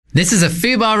This is a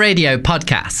Fubar Radio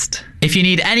podcast. If you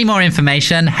need any more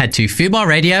information, head to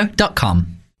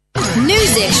fubarradio.com.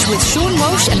 Newsish with Sean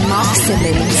Walsh and Mark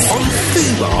Simmons on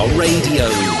Fubar Radio.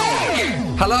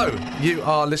 Hello, you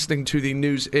are listening to the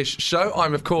News-ish show.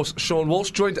 I'm, of course, Sean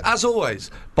Walsh, joined, as always,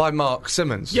 by Mark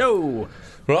Simmons. Yo!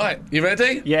 Right, you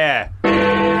ready? Yeah.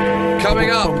 Coming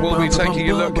up, we'll be taking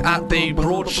a look at the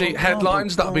broadsheet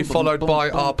headlines. That'll be followed by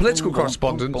our political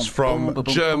correspondence from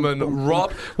German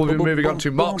Rob. We'll be moving on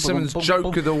to Mark Simmons'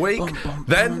 Joke of the Week.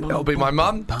 Then it'll be my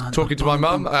mum, talking to my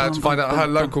mum to find out her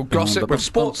local gossip with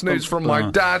sports news from my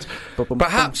dad.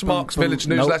 Perhaps Mark's Village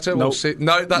newsletter. We'll see.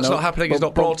 No, that's not happening. He's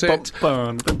not brought it.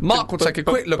 Mark will take a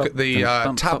quick look at the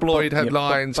tabloid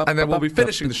headlines, and then we'll be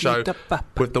finishing the show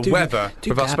with the weather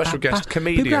with our special guest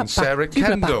comedian Sarah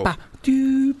Kendall.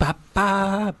 Packed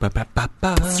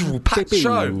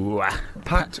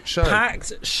show.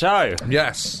 Packed show.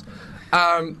 Yes.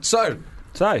 So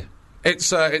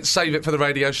it's Save It for the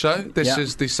Radio Show. This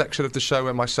is the section of the show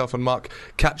where myself and Mark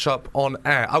catch up on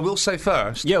air. I will say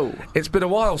first, it's been a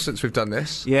while since we've done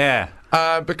this. Yeah.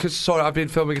 Because I've been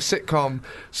filming a sitcom,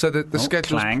 so the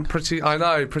schedule's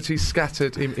pretty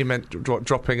scattered. He meant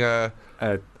dropping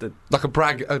like a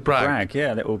brag. Brag,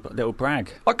 yeah, little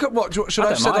brag. I could. What should I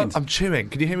have said? Mind. I'm chewing.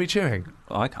 Can you hear me chewing?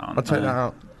 I can't. I'll take that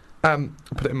out. I'll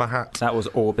put it in my hat. That was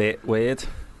Orbit weird.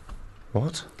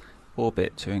 What?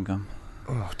 Orbit chewing gum.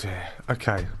 Oh dear.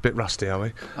 Okay, bit rusty, are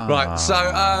we? Right.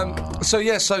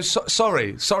 So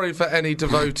sorry for any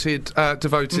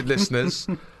devoted listeners.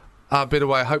 I've been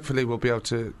away. Hopefully, we'll be able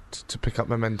to pick up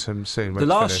momentum soon. The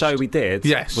last show we did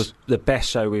yes. was the best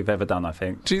show we've ever done, I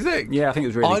think. Do you think? Yeah, I think it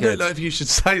was really good. I don't know if you should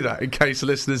say that in case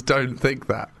listeners don't think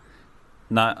that.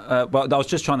 No, well, I was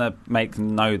just trying to make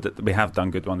them know that we have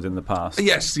done good ones in the past.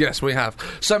 Yes, we have.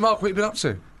 So, Mark, what have you been up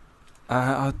to?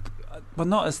 Well,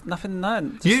 nothing.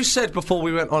 No. You said before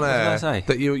we went on air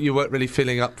that you weren't really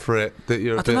feeling up for it. That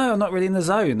you're. I don't know. I'm not really in the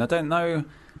zone. I don't know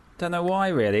why.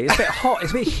 Really, it's a bit hot.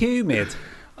 It's a bit humid.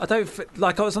 I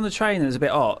was on the train and it was a bit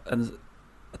hot, and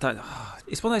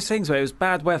it's one of those things where it was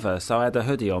bad weather, so I had a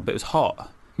hoodie on, but it was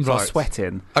hot, so I was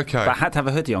sweating. Okay, but I had to have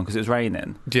a hoodie on because it was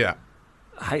raining. Yeah,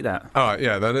 I hate that. All right,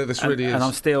 yeah, this really is, and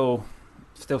I'm still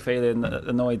feeling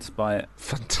annoyed by it.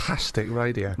 Fantastic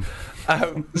radio.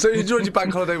 So you enjoyed your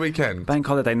bank holiday weekend? Bank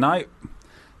holiday, no,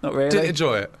 not really. Didn't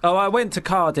enjoy it? Oh, I went to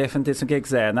Cardiff and did some gigs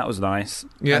there, and that was nice.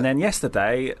 Yeah. And then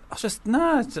yesterday, I just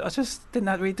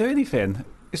didn't really do anything.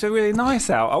 It's really nice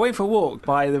out. I went for a walk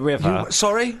by the river.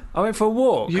 Sorry? I went for a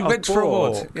walk. You went for a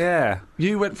walk? Yeah.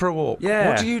 You went for a walk? Yeah.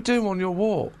 What do you do on your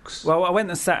walks? Well, I went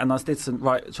and sat and I did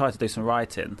tried to do some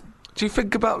writing. Do you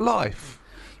think about life?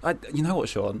 You know what,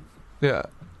 Sean? Yeah.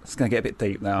 It's going to get a bit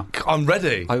deep now. I'm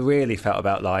ready. I really felt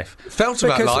about life. Thought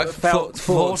about life?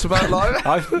 Thought about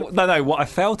life? No, what I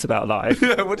felt about life.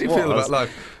 Yeah, what do you feel about life?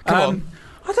 Come on.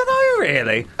 I don't know,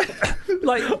 really.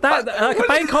 like a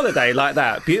bank holiday like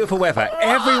that, beautiful weather.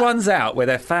 Everyone's out with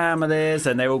their families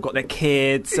and they've all got their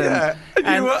kids. And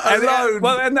you were alone.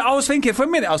 And I was thinking for a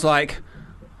minute, I was like,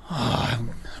 I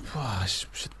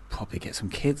should probably get some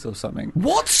kids or something.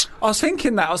 What? I was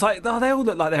thinking that. I was like, they all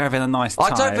look like they're having a nice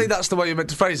time. I don't think that's the way you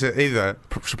meant to phrase it either.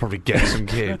 Should probably get some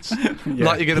kids.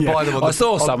 Like you're going to buy them on I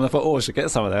saw some and I thought, I should get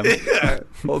some of them. Yeah.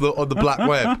 on the black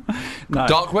web. No.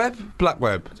 Dark web? Black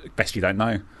web? Best you don't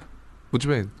know. What do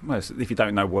you mean? Well, if you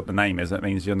don't know what the name is, that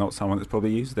means you're not someone that's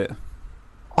probably used it.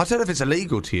 I don't know if it's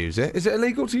illegal to use it. Is it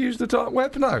illegal to use the dark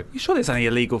web? No. You sure there's any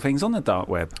illegal things on the dark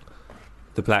web?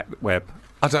 The black web?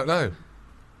 I don't know.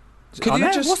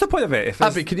 What's the point of it?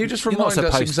 Abby, can you just remind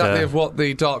us exactly of what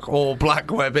the dark or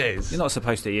black web is? You're not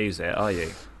supposed to use it, are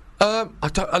you? I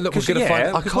don't. Look, we're going to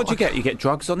find. What do you get? You get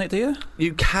drugs on it, do you?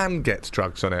 You can get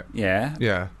drugs on it. Yeah.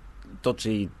 Yeah.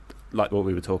 Dodgy, like what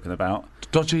we were talking about.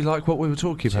 Dodgy, like what we were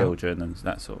talking about. Children and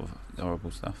that sort of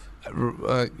horrible stuff.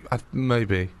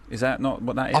 Maybe. Is that not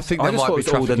what that is? I think there might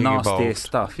be all the nastiest involved.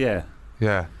 stuff. Yeah.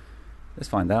 Yeah. Let's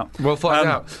find out. We'll find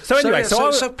out. So anyway,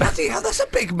 so bloody hell, that's a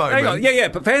big moment. Hang on, yeah.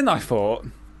 But then I thought,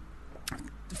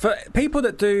 for people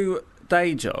that do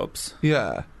day jobs,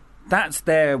 that's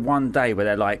their one day where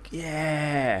they're like,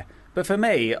 yeah. But for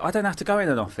me, I don't have to go in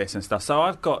an office and stuff, so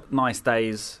I've got nice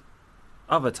days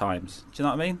other times. Do you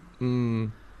know what I mean?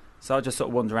 Mm. So I just sort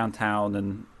of wander around town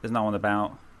and there's no one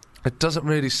about. It doesn't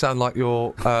really sound like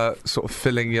you're sort of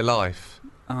filling your life.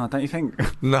 Oh, don't you think?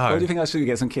 No. Or do you think I should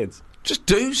get some kids? Just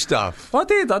do stuff. Well,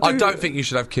 I don't think you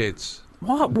should have kids.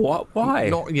 What? Why?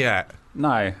 Not yet.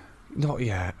 No. Not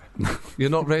yet. You're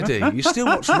not ready. You still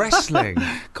watch wrestling.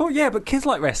 Cool, yeah, but kids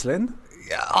like wrestling.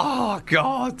 Yeah. Oh,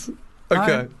 God.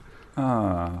 Okay. Do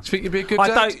you think you'd be a good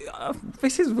dad?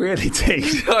 This is really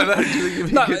deep. I know. Do you think you'd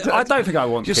be a good dad? I don't think I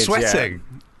want You're kids sweating. yet.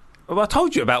 Well, I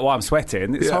told you about why I'm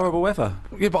sweating. It's horrible weather.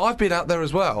 Yeah, but I've been out there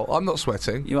as well. I'm not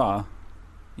sweating. You are.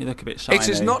 You look a bit shiny. It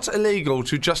is not illegal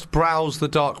to just browse the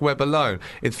dark web alone,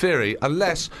 in theory,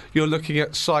 unless you're looking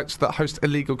at sites that host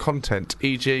illegal content,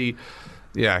 e.g.,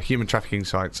 human trafficking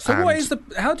sites. So what is the...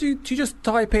 How do you just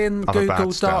type in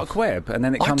Google dark web and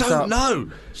then it comes up? I don't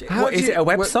know. What, is it a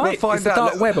website? We'll is the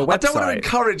dark web a website? I don't want to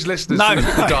encourage listeners to look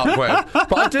at the dark web,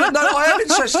 but I do know. I am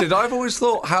interested. I've always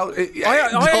thought how... I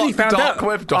only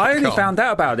found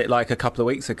out about it like a couple of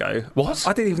weeks ago. What?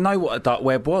 I didn't even know what a dark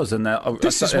web was. And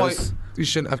this is why you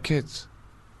shouldn't have kids.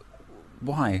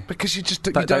 Why? Because you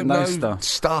don't know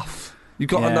stuff. You've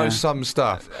got to know some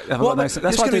stuff. That's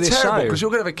why I do this show. Because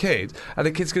you're going to have a kid, and the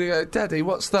kid's going to go, Daddy,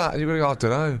 what's that? And you're going to go,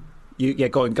 I don't know.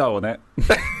 Go and go on it.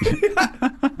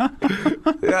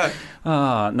 Yeah.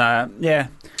 Oh, no, yeah.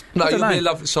 No, you'll be a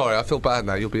lovely... Sorry, I feel bad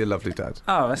now. You'll be a lovely dad.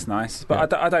 Oh, that's nice.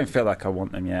 But I don't feel like I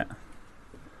want them yet.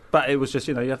 But it was just,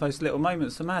 you have those little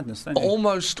moments of madness, don't you?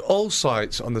 Almost all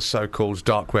sites on the so-called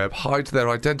dark web hide their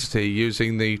identity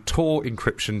using the Tor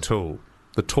encryption tool.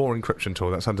 The Tor encryption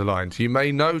tool, that's underlined. You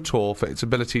may know Tor for its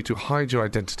ability to hide your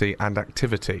identity and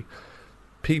activity.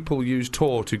 People use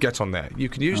Tor to get on there. You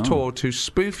can use Tor to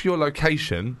spoof your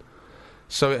location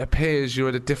so it appears you're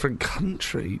in a different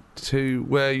country to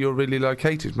where you're really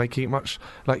located, making it much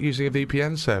like using a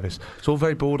VPN service. It's all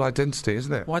very broad identity,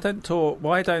 isn't it? Why don't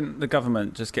the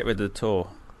government just get rid of the Tor?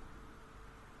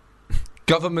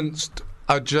 Governments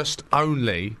are just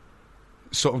only...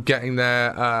 sort of getting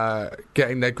their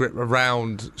grip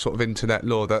around sort of internet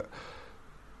law, that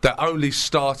they're only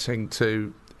starting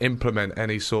to implement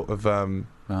any sort of the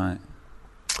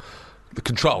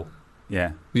control.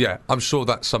 Yeah, I'm sure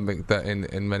that's something that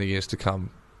in many years to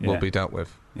come will be dealt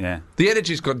with. Yeah, the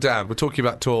energy's gone down. We're talking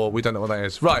about Tor. We don't know what that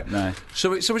is. Right. No.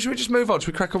 So should we just move on?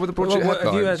 Should we crack on with the broadsheet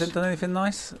headlines? Have you done anything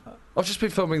nice? I've just been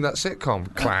filming that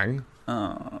sitcom Clang.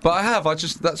 Oh. But I have.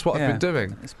 That's what I've been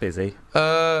doing. It's busy.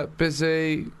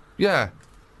 Busy. Yeah.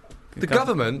 The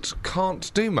government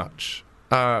can't do much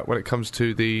when it comes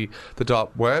to the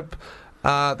dark web.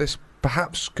 This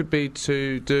perhaps could be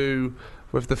to do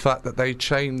with the fact that they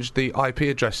changed the IP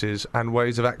addresses and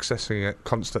ways of accessing it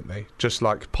constantly, just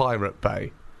like Pirate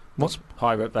Bay. What's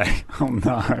Pirate Bay? Oh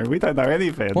no, we don't know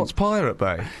anything. What's Pirate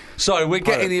Bay? Sorry, we're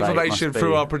getting the information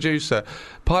through our producer.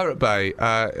 Pirate Bay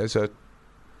is a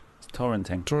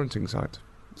torrenting site.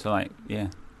 So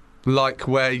like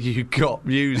where you got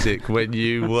music when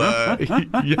you were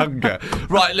younger.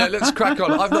 Right, let's crack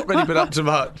on. I've not really been up to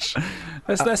much.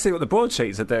 Let's see what the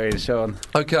broadsheets are doing, Sean.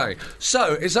 Okay,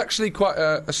 so it's actually quite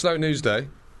a slow news day,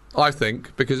 I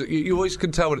think, because you always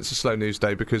can tell when it's a slow news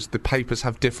day because the papers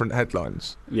have different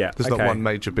headlines. Yeah, there's not one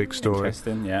major big story.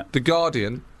 Interesting, yeah. The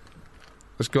Guardian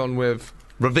has gone with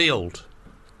revealed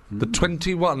the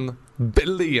 £21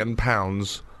 billion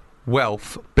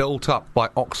wealth built up by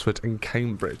Oxford and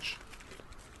Cambridge.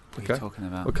 What are you talking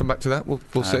about? We'll come back to that.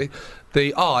 We'll see.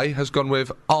 The Eye has gone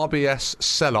with RBS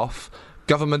sell-off.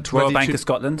 Government Royal ready Bank of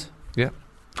Scotland. Yeah.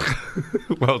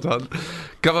 Well done.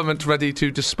 Government ready to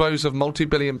dispose of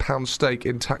multi-billion-pound stake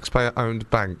in taxpayer-owned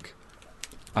bank.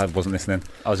 I wasn't listening.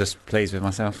 I was just pleased with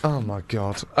myself. Oh my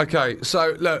God. Okay,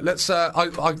 so look, let's.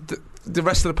 The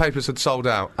rest of the papers had sold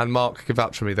out, and Mark can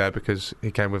vouch for me there because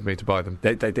he came with me to buy them.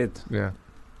 They did. Yeah.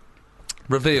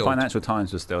 Revealed. Financial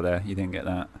Times was still there. You didn't get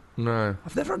that. No.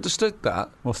 I've never understood that.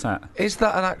 What's that? Is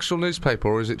that an actual newspaper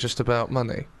or is it just about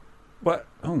money? What?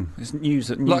 Oh, it's news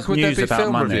like, would news there be about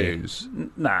film money. reviews?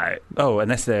 No. Oh,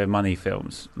 unless they're money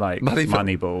films, like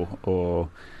Moneyball or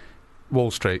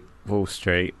Wall Street. Wall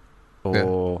Street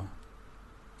or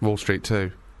Wall Street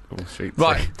 2. Wall Street 2.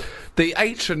 Right. The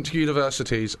ancient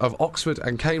universities of Oxford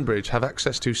and Cambridge have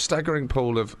access to a staggering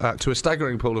pool of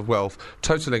wealth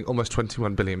totalling almost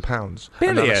 £21 billion. Billion?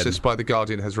 Analysis by The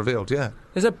Guardian has revealed, yeah.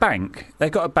 There's a bank. They've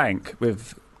got a bank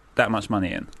with that much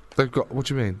money in. They've got... What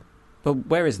do you mean? But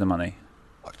where is the money?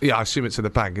 Yeah, I assume it's in the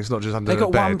bank. It's not just under the bed.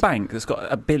 They've got one bank that's got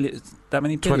that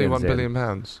many billions £21 billion.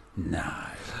 No.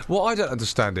 What I don't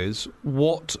understand is,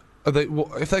 if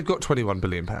they've got £21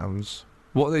 billion...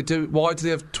 What do they do? Why do they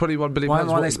have £21 billion? Why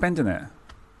are they spending it?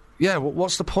 Yeah,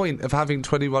 what's the point of having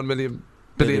 £21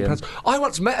 billion? I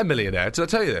once met a millionaire. Did I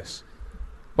tell you this?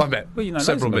 Well, I met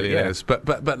several millionaires,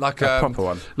 but like a proper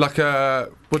one, like a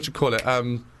what do you call it?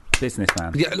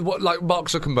 Businessman. Yeah, like Mark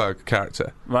Zuckerberg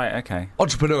character. Right. Okay.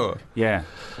 Entrepreneur. Yeah.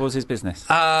 What was his business?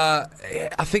 I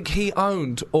think he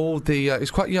owned all the.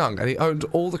 He's quite young, and he owned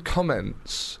all the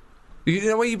comments. You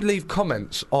know where you leave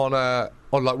comments on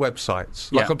like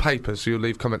websites, like on papers, so you'll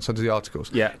leave comments under the articles.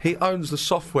 Yeah. He owns the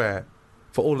software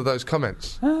for all of those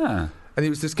comments. Ah. And he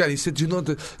was this guy. He said, "You know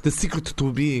the secret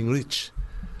to being rich,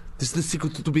 This is the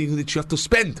secret to being rich. You have to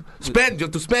spend. You have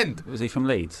to spend. Was he from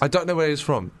Leeds? I don't know where he's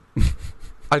from.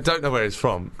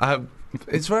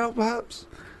 Israel, perhaps?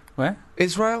 Where?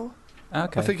 Israel?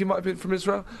 Okay. I think he might have been from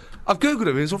Israel. I've Googled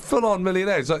him. He's a full-on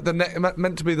millionaire. He's like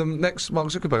meant to be the next Mark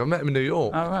Zuckerberg. I met him in New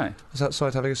York. Oh, right. I was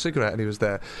outside having a cigarette and he was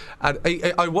there. And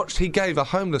I watched, he gave a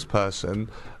homeless person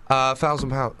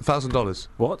 $1,000.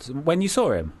 What? When you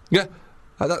saw him? Yeah.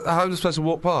 A homeless person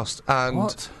walked past and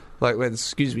What? like went,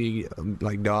 excuse me,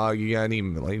 like, dog, you got any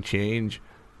like change?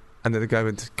 And then the guy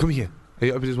went, come here.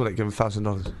 He opened his wallet, gave him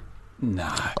 $1,000. No.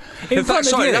 In fact,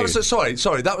 that was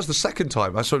the second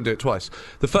time. I saw him do it twice.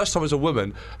 The first time was a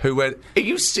woman who went, "Are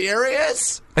you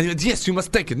serious?" And he went, "Yes, you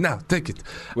must take it now. Take it."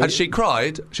 And she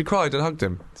cried and hugged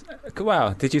him.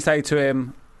 Wow. Did you say to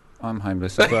him, "I'm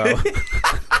homeless as well"?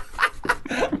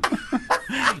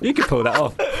 You could pull that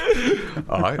off.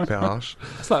 All right, a bit harsh.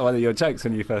 It's like one of your jokes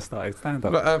when you first started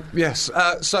stand-up. But, yes.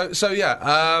 So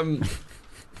yeah.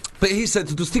 But he said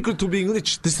the secret to being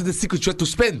rich. This is the secret you have to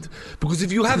spend. Because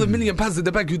if you have £1 million in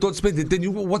the bank, you don't spend it. Then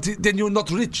you're not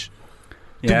rich.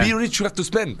 Yeah. To be rich, you have to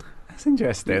spend. That's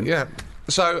interesting. Yeah.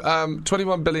 So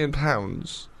 £21 billion.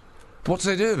 What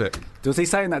do they do with it? Was he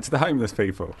saying that to the homeless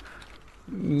people?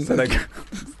 So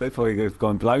they probably have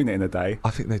gone blown it in a day.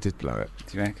 I think they did blow it.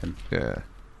 Do you reckon? Yeah.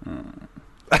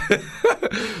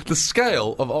 The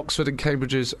scale of Oxford and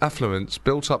Cambridge's affluence,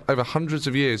 built up over hundreds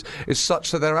of years, is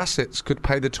such that their assets could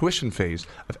pay the tuition fees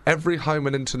of every home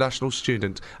and international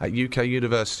student at UK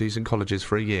universities and colleges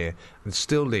for a year, and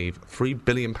still leave £3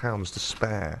 billion to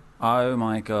spare. Oh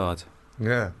my God.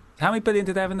 Yeah. How many billion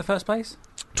did they have in the first place?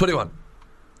 21.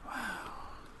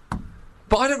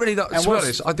 But I don't really know. To be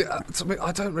honest, I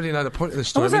don't really know the point of this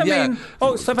story. What does that mean?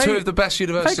 Oh, so two of the best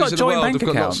universities in the world have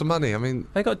got lots of money. I mean,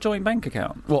 they got a joint bank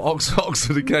account. What,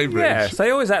 Oxford and Cambridge? Yeah, so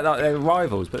they always act like they're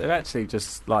rivals, but they're actually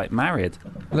just like married.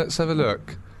 Let's have a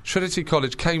look. Trinity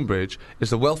College, Cambridge, is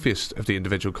the wealthiest of the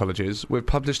individual colleges, with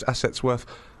published assets worth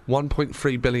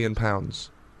 £1.3 billion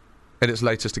in its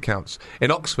latest accounts.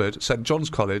 In Oxford, St John's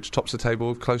College tops the table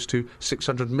with close to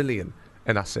 600 million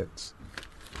in assets.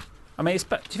 I mean, do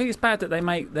you think it's bad that they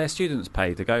make their students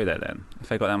pay to go there then, if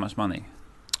they got that much money?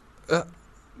 They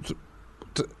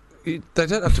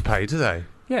don't have to pay, do they?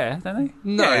 Yeah, don't they?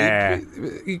 No. Yeah.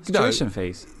 No. Tuition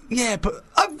fees. Yeah, but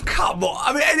come on.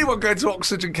 I mean, anyone going to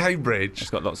Oxford and Cambridge... It's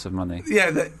got lots of money.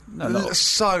 Yeah,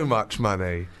 so much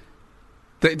money.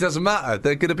 That it doesn't matter.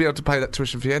 They're going to be able to pay that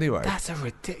tuition fee anyway. That's a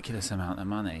ridiculous amount of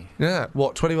money. Yeah.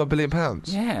 What, £21 billion?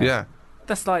 Yeah. Yeah.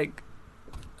 That's like...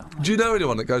 Do you know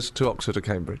anyone that goes to Oxford or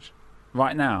Cambridge?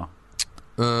 Right now?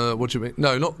 What do you mean?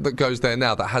 No, not that goes there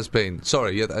now. That has been.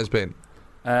 Sorry, yeah, that has been.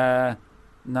 No.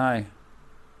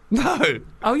 No.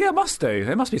 Oh, yeah, must do.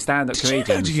 There must be stand-up comedians.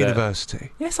 Did you go to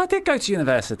university? Yes, I did go to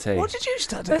university. What did you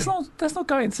study? Let's not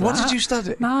go into What that. did you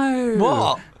study? No.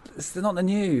 What? It's not the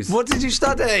news. What did you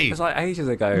study? It was like ages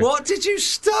ago. What did you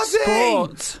study?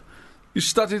 Sport. You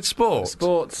studied sport?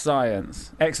 Sports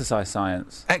science. Exercise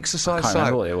science. Exercise I can't science?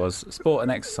 remember what it was. Sport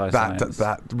and exercise science.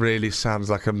 That really sounds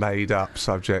like a made-up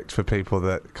subject for people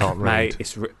that can't read. Mate,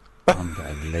 it's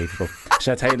unbelievable.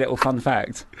 Should I tell you a little fun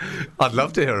fact? I'd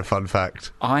love to hear a fun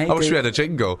fact. I wish we had a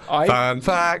jingle. Fun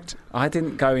fact. I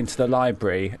didn't go into the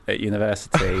library at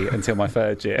university until my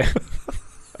third year.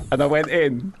 And I went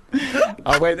in, and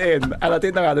I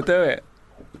didn't know how to do it.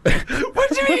 What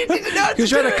do you mean you didn't know how to do it?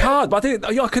 Because you had a card, but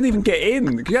I couldn't even get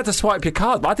in. You had to swipe your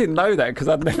card, but I didn't know that because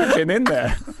I'd never been in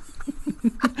there.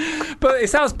 But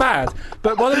it sounds bad.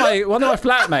 But one of my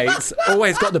flatmates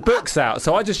always got the books out,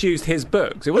 so I just used his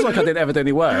books. It wasn't like I didn't ever do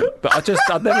any work, but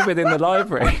I'd never been in the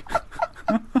library.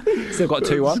 Still got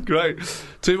 2-1. Great.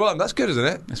 2-1. That's good, isn't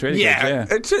it? It's really good, yeah.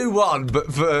 2-1,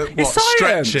 but for it's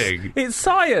science. Stretching? It's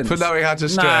science. For knowing how to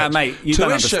stretch. Nah, mate, you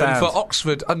don't understand. Tuition for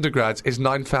Oxford undergrads is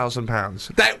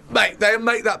 £9,000. They'll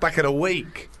make that back in a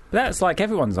week. That's like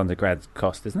everyone's undergrad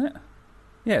cost, isn't it?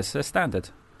 Yes, they're standard.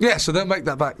 Yeah, so they'll make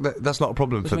that back. That's not a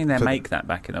problem. What do you mean they make that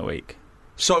back in a week?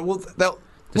 So, they'll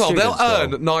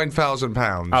earn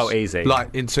 £9,000. Oh, easy.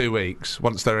 Like in 2 weeks,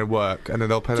 once they're in work, and then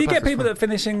they'll pay. Do you get people that are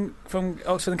finishing from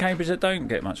Oxford and Cambridge that don't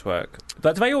get much work?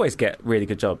 But do they always get really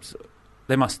good jobs?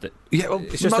 They must. Yeah, well,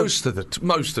 most of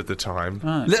the time.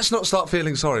 Right. Let's not start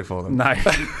feeling sorry for them. No.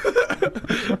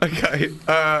 Okay.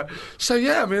 So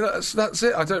yeah, I mean that's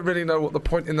it. I don't really know what the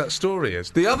point in that story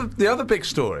is. The other big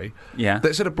story. Yeah.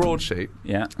 That's in a broadsheet.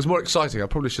 Yeah. It's more exciting. I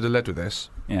probably should have led with this.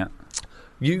 Yeah.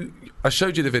 I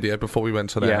showed you the video before we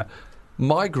went on air.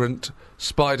 Migrant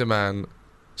Spider-Man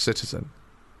citizen.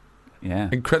 Yeah.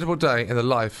 Incredible day in the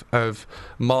life of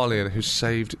Marlian, who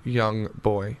saved young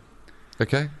boy.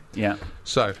 Okay? Yeah.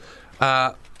 So,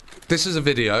 this is a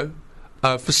video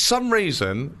For some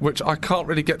reason, which I can't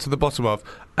really get to the bottom of,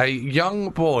 a young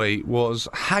boy was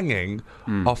hanging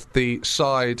off the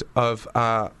side of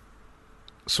a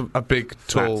big,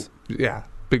 tall,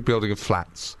 big building of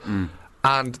flats.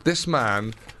 And this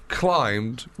man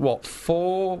climbed,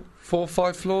 4 or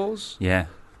 5 floors? Yeah.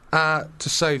 To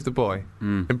save the boy.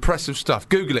 Impressive stuff.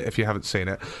 Google it if you haven't seen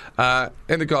it.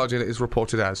 In The Guardian, it is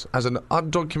reported as an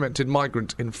undocumented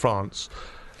migrant in France.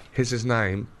 Here's his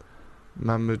name.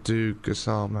 Mamadou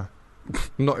Gassama.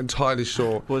 Not entirely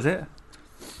sure. What was it?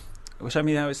 Show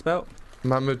me how it's spelled.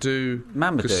 Mamadou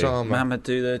Gassama.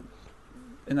 Mamadou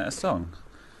isn't that a song?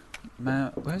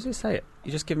 Where does it say it?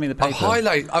 You just give me the paper. I've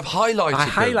highlighted I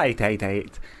highlighted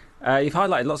it. You've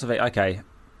highlighted lots of it. Okay.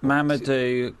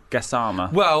 Mamadou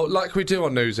Gassama. Well, like we do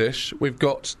on Newsish, we've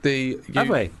got the... Have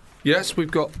we? Yes,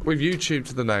 we've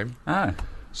YouTubed the name. Oh.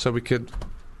 So we can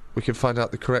find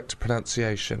out the correct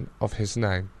pronunciation of his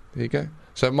name. There you go.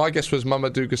 So my guess was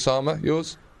Mamadou Gassama.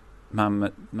 Yours?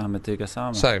 Mamadou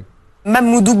Gassama. Same.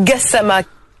 Mamadou Gassama.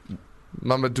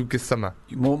 Mamadou Gassama.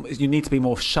 You need to be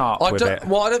more sharp with it.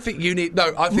 Well, I don't think you need...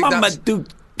 No, I think Mamadou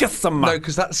Gassama. No,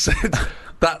 because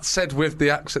that said with the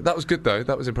accent. That was good, though.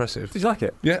 That was impressive. Did you like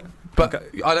it? Yeah. But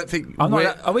I don't think...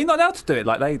 Are we not allowed to do it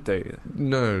like they do?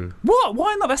 No. What?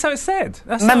 Why not? That's how it's said.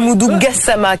 Mamadou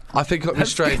Gassama. I think it would be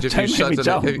strange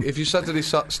if you suddenly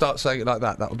start saying it like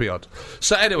that. That would be odd.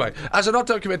 So anyway, as an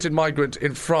undocumented migrant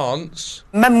in France...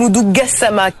 Mamadou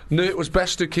Gassama knew it was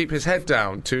best to keep his head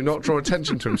down to not draw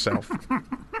attention to himself.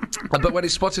 But when he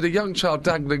spotted a young child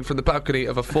dangling from the balcony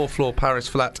of a 4th-floor Paris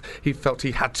flat, he felt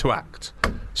he had to act.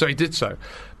 So he did so.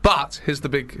 But here's the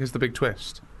big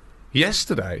twist.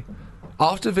 Yesterday,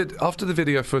 after the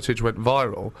video footage went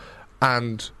viral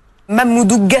and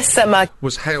Mamadou Gassama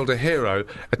was hailed a hero,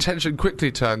 attention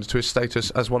quickly turned to his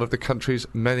status as one of the country's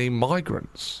many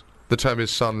migrants. The term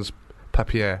is sans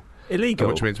papier. Illegal.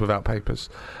 Which means without papers.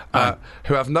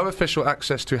 Who have no official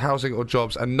access to housing or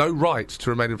jobs and no right to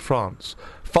remain in France.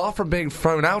 Far from being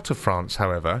thrown out of France,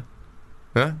 however...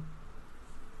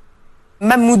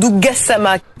 Mamadou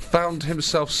Gassama found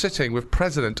himself sitting with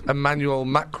President Emmanuel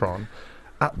Macron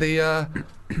at the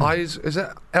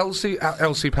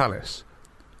Elysee Palace.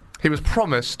 He was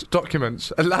promised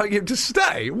documents allowing him to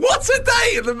stay. What a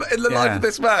day in the life of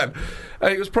this man!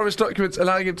 He was promised documents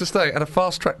allowing him to stay and a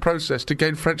fast-track process to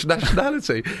gain French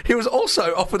nationality. He was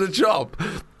also offered a job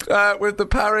with the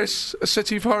Paris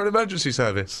City Foreign Emergency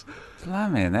Service.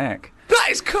 Blimey neck. That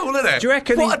is cool, isn't it? Do you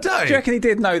reckon what a day! Do you reckon he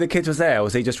did know the kid was there, or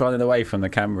was he just running away from the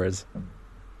cameras?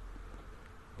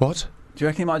 What? Do you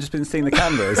reckon he might have just been seeing the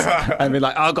cameras and been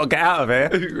like, I've got to get out of here?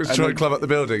 He was trying to climb up the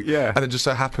building. Yeah. And then just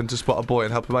so happened to spot a boy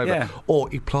and help him over. Yeah. Or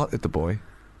he planted the boy.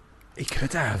 He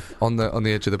could have. On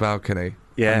the edge of the balcony.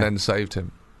 Yeah. And then saved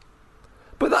him.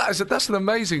 But that's an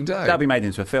amazing day. That'll be made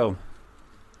into a film.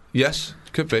 Yes,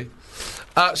 could be.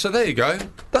 So there you go.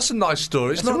 That's a nice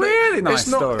story. It's a really nice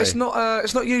story. It's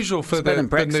not usual for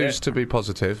the news to be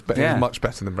positive, but it's much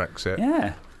better than Brexit.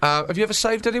 Yeah. Have you ever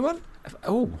saved anyone?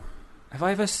 Have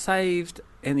I ever saved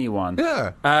anyone?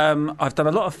 Yeah. I've done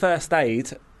a lot of first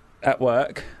aid at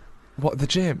work. What, the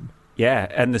gym?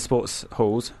 Yeah, and the sports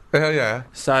halls. Yeah.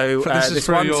 So this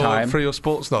one time, for your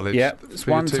sports knowledge. Yeah. This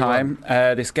one time,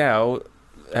 this girl.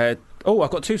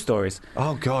 I've got 2 stories.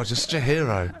 Oh God, you're such a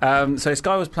hero. So this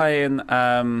guy was playing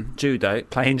judo.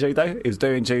 He was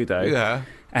doing judo. Yeah.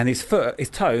 And his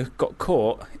toe got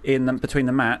caught in between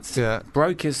the mats. Yeah.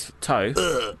 Broke his toe.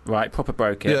 Right, proper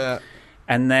broke it. Yeah.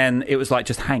 And then it was like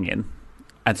just hanging.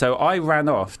 And so I ran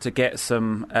off to get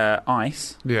some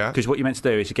ice. Yeah. Because what you meant to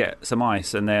do is you get some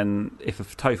ice, and then if a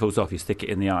toe falls off, you stick it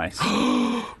in the ice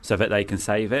so that they can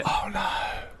save it. Oh no.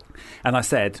 And I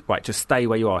said, right, just stay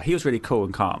where you are. He was really cool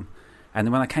and calm. And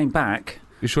then when I came back...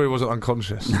 You sure he wasn't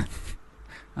unconscious?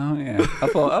 Oh, yeah. I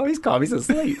thought, he's calm, he's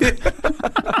asleep.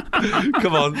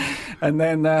 Come on. And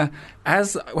then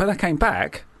when I came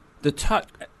back, the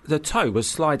toe was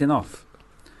sliding off.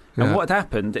 Yeah. And what had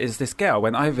happened is this girl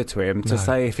went over to him to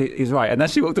say if he's right. And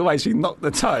as she walked away, she knocked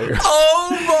the toe. Oh,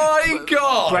 my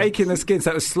God! Breaking the skin,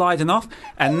 so it was sliding off.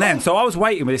 And then, so I was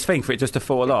waiting with this thing for it just to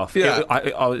fall off. Yeah.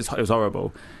 It was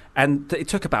horrible. And it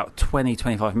took about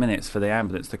 20-25 minutes for the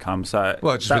ambulance to come. So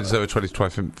well, it just means they were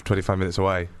 25 minutes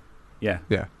away. Yeah.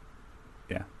 Yeah.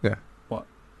 Yeah. Yeah. What?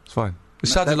 It's fine. It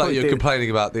sounded like you were complaining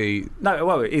about the... No,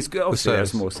 well, it's obviously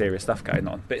there's more serious stuff going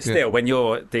on. But still, when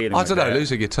you're dealing with... I don't know,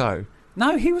 losing your toe.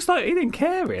 No, he was like, he didn't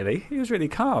care, really. He was really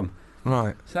calm.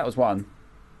 Right. So that was one.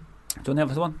 Do you want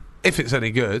the other one? If it's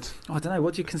any good. I don't know.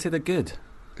 What do you consider good?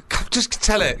 Just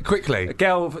tell it quickly. A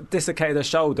girl dislocated her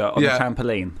shoulder on the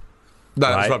trampoline. No,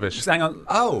 right? that's rubbish. Hang on.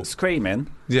 Oh. Screaming.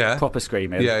 Yeah. Proper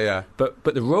screaming. Yeah. But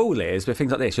the rule is, with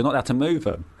things like this, you're not allowed to move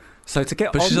them. So to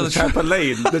get But on she's the on the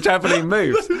trampoline, the trampoline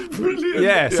moves. Brilliant.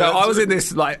 Yeah, so I was in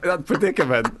this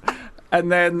predicament.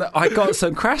 And then I got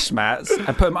some crash mats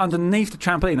and put them underneath the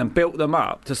trampoline and built them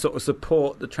up to sort of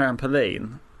support the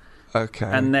trampoline. Okay.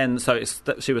 And then, so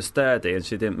she was sturdy and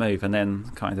she didn't move, and then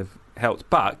kind of helped.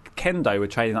 But kendo were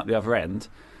training up the other end,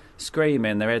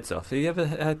 screaming their heads off. Have you ever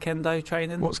heard kendo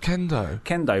training? What's kendo?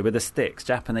 Kendo with the sticks,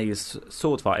 Japanese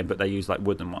sword fighting, but they use like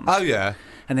wooden ones. Oh, yeah.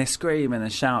 And they're screaming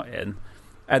and shouting.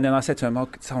 And then I said to him,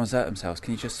 someone's hurt themselves,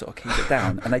 can you just sort of keep it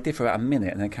down? And they did for about a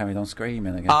minute and then carried on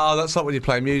screaming again. Oh, that's like when you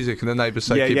play music and the neighbours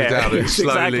say keep it down and it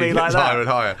slowly exactly gets like higher and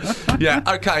higher. Yeah,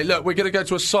 okay, look, we're going to go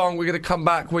to a song, we're going to come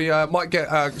back, we might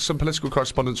get some political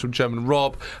correspondence from German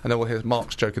Rob, and then we'll hear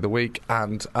Mark's Joke of the Week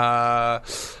and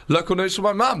local news from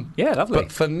my mum. Yeah, lovely.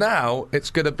 But for now,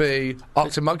 it's going to be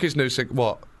Arctic Monkeys news.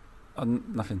 What?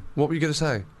 Nothing. What were you going to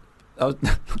say? Come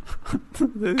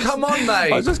on,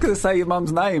 mate! I was just going to say your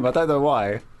mum's name, I don't know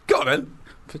why. Go on then.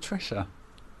 Patricia.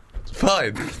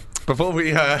 Fine. Before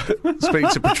we speak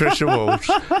to Patricia Walsh,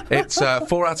 it's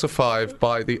 4 out of 5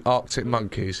 by the Arctic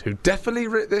Monkeys, who definitely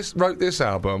wrote this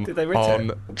album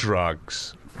on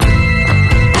drugs.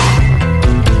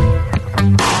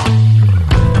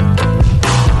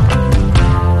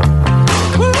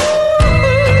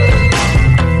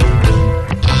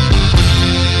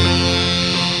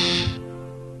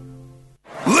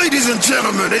 Ladies and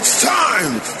gentlemen, it's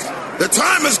time! The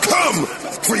time has come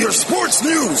for your sports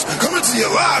news, coming to you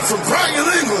live from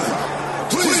Brighton, England.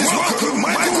 Please welcome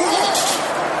Michael Walsh.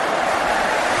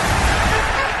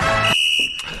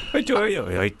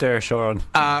 There, Sean.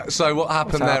 So what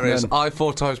happened there is I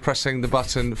thought I was pressing the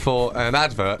button for an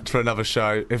advert for another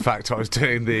show. In fact, I was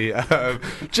doing the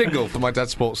jingle for my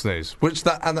dad's sports news, which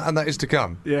that is to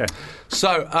come. Yeah.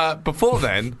 So before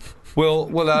then.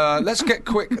 Let's get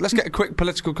a quick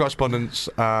political correspondence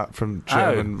from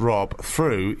German Rob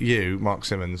through you, Mark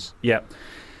Simmons. Yeah.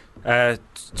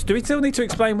 Do we still need to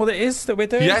explain what it is that we're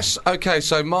doing? Yes. Okay.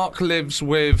 So Mark lives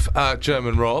with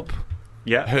German Rob.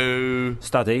 Yeah. Who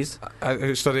studies?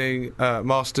 Who's studying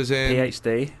masters in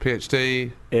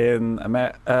PhD in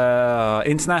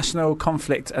international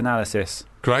conflict analysis.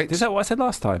 Great. Is that what I said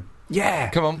last time?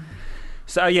 Yeah. Come on.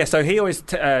 So so he always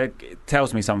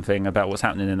tells me something about what's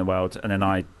happening in the world, and then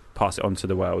I pass it on to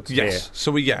the world. Yes.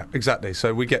 So exactly.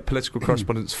 So we get political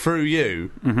correspondence through you.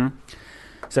 Mm-hmm.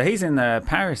 So he's in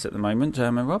Paris at the moment,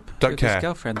 German Rob. Don't care. His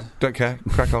girlfriend. Don't care.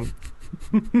 Crack on.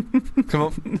 Come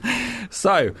on.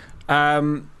 So,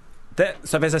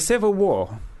 so there's a civil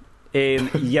war in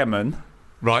Yemen.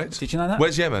 Right. Did you know that?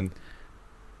 Where's Yemen?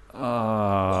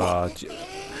 Ask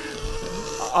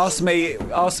me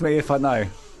if I know.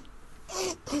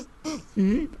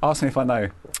 Ask me if I know.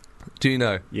 Do you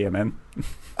know? Yemen.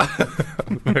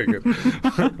 Very good.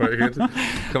 Very good.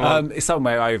 Come on. It's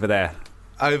somewhere over there.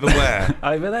 Over where?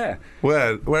 Over there.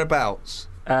 Whereabouts?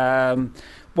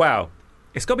 Well,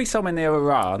 it's got to be somewhere near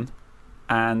Iran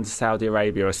and Saudi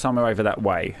Arabia, or somewhere over that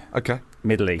way. Okay.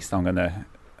 Middle East, I'm going to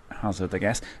hazard a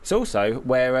guess. It's also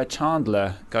where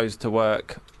Chandler goes to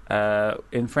work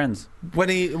in Friends. When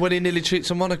he nearly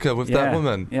cheats on Monica with that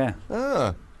woman? Yeah.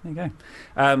 Ah. There you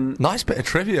go. Nice bit of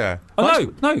trivia.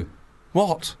 Oh, no.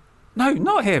 What? No,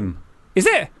 not him. Is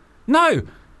it? No,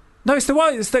 it's the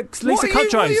one. It's Lisa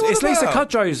Kudrow's. It's Lisa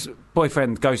Kudrow's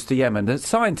boyfriend goes to Yemen. The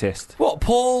scientist. What,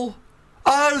 Paul?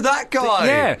 Oh, that guy.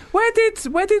 Yeah.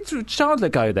 Where did Chandler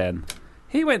go then?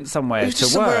 He went somewhere to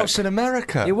work. Somewhere else in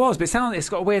America. It was, but it's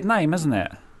got a weird name, hasn't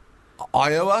it?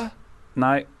 Iowa?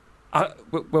 No.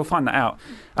 We'll find that out.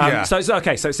 So it's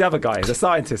the other guy, the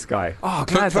scientist guy. Oh,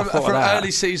 glad from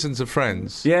early seasons of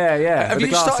Friends. Yeah. Have you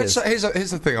started?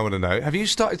 Here's the thing I want to know. Have you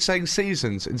started saying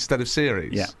seasons instead of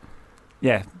series?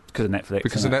 Yeah, because of Netflix.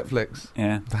 Because of Netflix.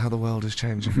 Yeah. How the world is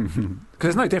changing. Because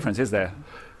there's no difference, is there?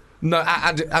 No,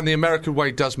 and the American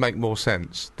way does make more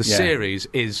sense. The series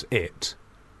is it.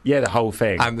 Yeah, the whole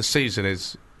thing. And the season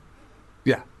is.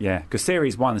 Yeah. Yeah, because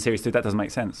series 1 and series 2, that doesn't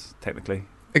make sense technically.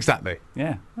 Exactly.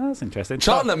 Yeah, that's interesting.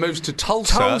 Chandler moves to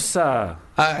Tulsa.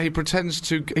 He pretends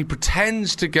to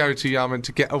go to Yemen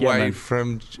to get away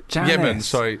from Yemen.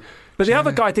 Sorry, but the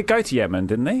other guy did go to Yemen,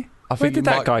 didn't he? Where did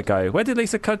that guy go? Where did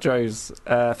Lisa Kudrow's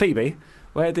Phoebe?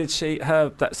 Where did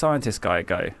that scientist guy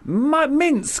go?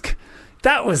 Minsk.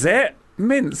 That was it.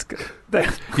 Minsk.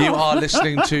 You are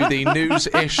listening to the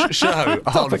News-ish show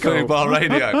on Fubar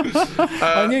Radio.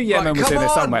 I knew Yemen was in there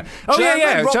somewhere. Oh,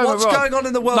 German Rob, what's going on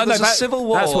in the world? There's a civil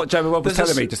war. That's what German Rob was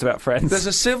telling me just about Friends. There's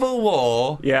a civil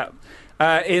war. Yeah.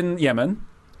 In Yemen,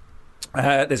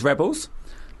 there's rebels.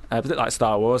 a bit like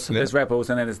Star Wars. Yeah. There's rebels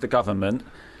and then there's the government.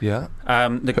 Yeah.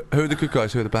 Who are the good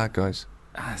guys? Who are the bad guys?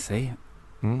 See,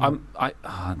 can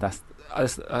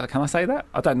I say that?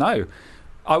 I don't know.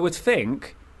 I would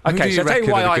think. Okay, so I'll tell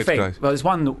you why I think. Guys? Well, there's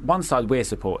one side we're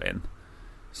supporting.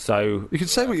 So you can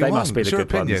say what you want. They must be it's the your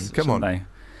good opinion. ones. Come on. They?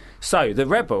 So the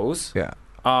rebels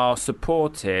are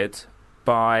supported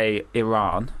by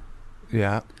Iran.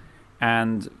 Yeah.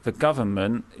 And the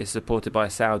government is supported by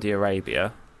Saudi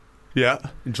Arabia. Yeah.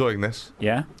 Enjoying this.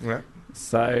 Yeah. Yeah.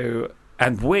 So,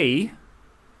 and we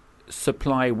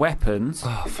supply weapons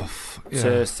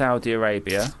to Saudi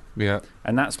Arabia. Yeah.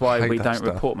 And that's why we don't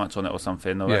report much on it or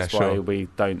something. Or that's why we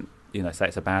don't, say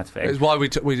it's a bad thing. It's why we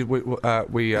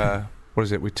what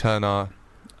is it? We turn a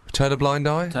blind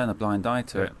eye? Turn a blind eye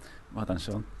to it. Well done,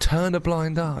 Sean. Turn a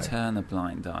blind eye? Turn a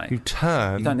blind eye. You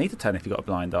turn? You don't need to turn if you've got a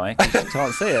blind eye. You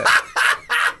can't see it.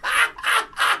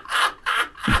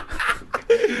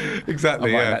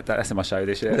 Exactly, that's in my show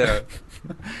this year.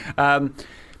 Yeah.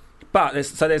 But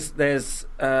there's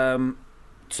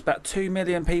about 2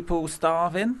 million people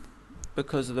starving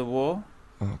because of the war.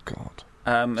 Oh, God.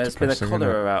 There's been a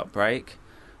cholera outbreak.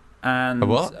 And a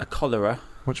what? A cholera.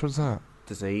 Which was that?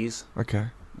 Disease. Okay.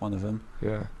 One of them.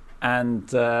 Yeah.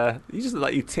 And you just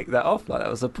you tick that off like that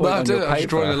was a point on your paper. I'm just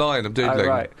drawing a line. I'm doodling. Oh,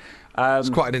 right. It's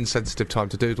quite an insensitive time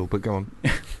to doodle, but go on.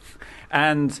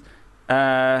 And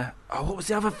what was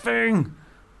the other thing?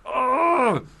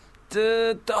 No.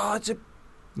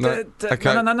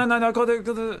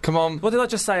 Come on. What did I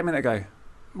just say a minute ago?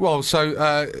 Well,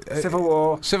 so Civil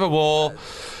War.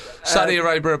 Saudi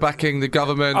Arabia are backing the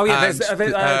government. Oh yeah, and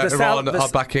Iran are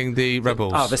backing the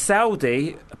rebels. The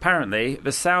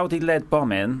Saudi-led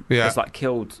bombing has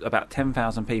killed about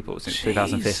 10,000 people since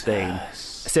 2015.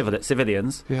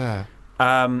 Civilians. Yeah.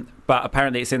 But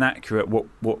apparently it's inaccurate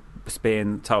what's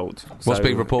being told. What's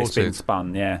being reported? It's been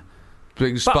spun. Yeah.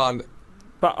 Being spun.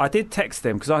 But I did text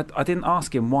him because I didn't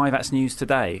ask him why that's news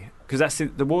today. Because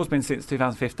the war's been since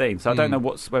 2015, so I don't know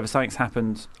whether something's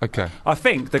happened. Okay. I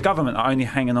think the government are only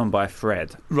hanging on by a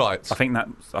thread. Right. I think that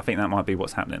might be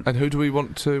what's happening. And who do we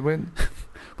want to win?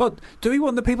 Well, do we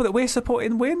want the people that we're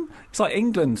supporting win? It's like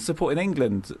England supporting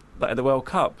England at the World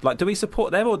Cup. Do we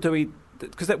support them or do we?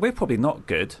 Because we're probably not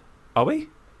good, are we?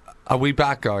 Are we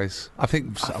bad guys? I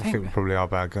think we probably are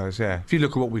bad guys. Yeah. If you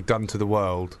look at what we've done to the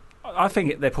world, I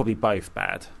think they're probably both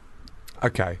bad.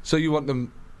 Okay. So you want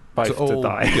them. Both to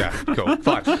die. Yeah, cool.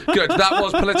 Fine. Good. That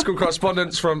was political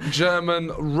correspondence from German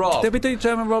Rob. Did we do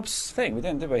German Rob's thing? We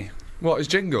didn't, did we? What, his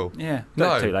jingle? Yeah.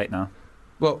 No. Too late now.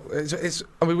 Well,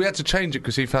 we had to change it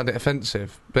because he found it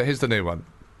offensive. But here's the new one.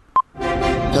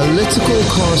 Political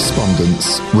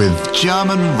correspondence with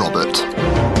German Robert.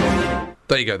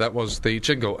 There you go. That was the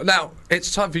jingle. Now,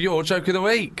 it's time for your Joke of the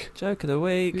Week. Joke of the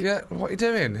Week. Yeah, what are you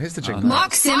doing? Here's the jingle.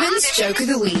 Mark Simmons' Joke of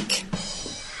the Week.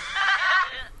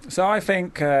 So I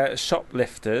think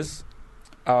shoplifters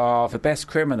are the best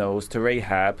criminals to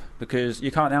rehab because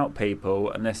you can't help people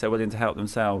unless they're willing to help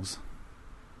themselves.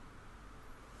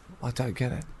 I don't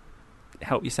get it.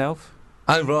 Help yourself.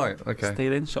 Oh, right. Okay.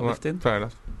 Stealing, shoplifting. Right, fair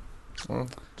enough. Well,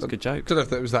 it's a good joke. I don't know if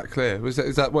that was that clear. Is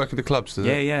that working the clubs, does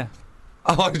it? Yeah.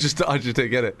 Oh, I just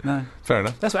didn't get it. No. Fair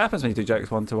enough. That's what happens when you do jokes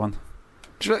one-to-one.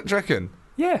 Do you reckon?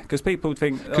 Yeah, because people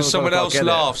think... Because someone else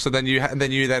laughs, and then you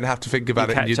have to think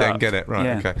about it, and you then get it.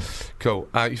 Right, okay. Cool.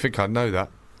 You think I know that.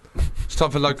 It's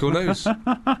time for local news.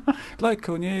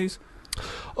 Local news.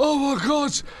 Oh, my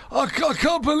God. I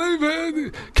can't believe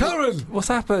it. Karen. What's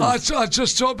happened? I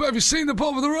just saw... Have you seen the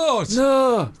bottom of the road?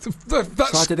 No.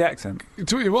 That's, so I did the accent.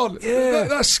 Do what you want. Yeah.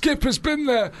 That skip has been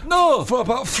there. No. For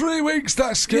about 3 weeks,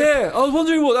 that skip. Yeah, I was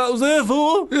wondering what that was there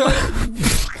for. Yeah.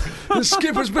 The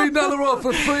skip has been down the road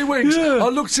for 3 weeks. Yeah. I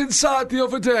looked inside the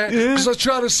other day because I was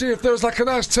trying to see if there was a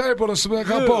nice table or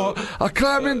something I bought. I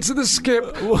climb into the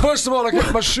skip. First of all, I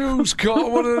get my shoes caught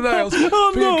on one of the nails.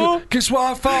 Oh, no. Guess what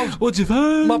I found? What'd you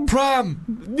find? My pram.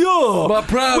 No. My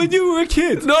pram. When you were a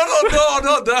kid? No,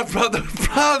 not that pram. The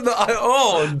pram that I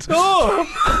owned. Oh.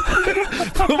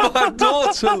 For my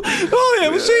daughter. Oh, yeah,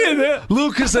 was she in it?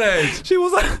 Lucasade. She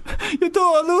was your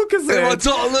daughter Lucasade. Yeah, my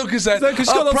daughter Lucasade. Because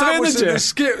she got lots of energy. In the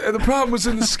skip. The pram was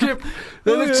in the skip.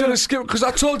 They looked in the skip because I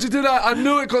told you, didn't I? I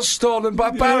knew it got stolen by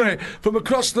Barry from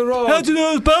across the road. How'd you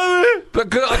know it was Barry?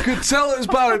 But I could tell it was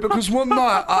Barry because one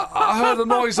night I heard a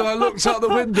noise and I looked out the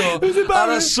window and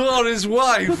I saw his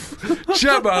wife,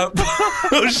 Gemma,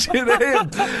 pushing him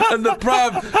and the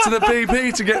pram to the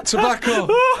BP to get tobacco.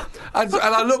 And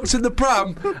I looked in the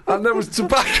pram and there was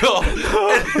tobacco in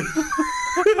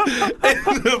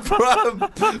the pram.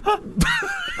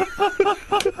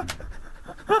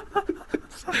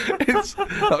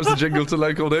 That was the jingle to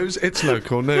local news. It's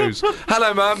local news.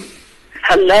 Hello, ma'am.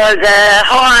 Hello there.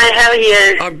 Hi, how are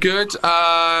you? I'm good.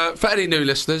 For any new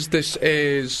listeners, this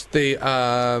is the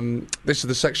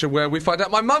section where we find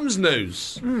out my mum's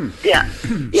news. Yeah.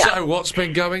 So, what's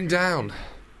been going down?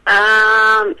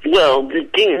 Well, the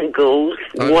Dingles,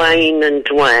 Wayne and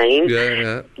Dwayne,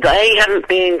 they haven't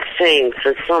been seen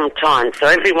for some time, so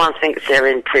everyone thinks they're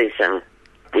in prison,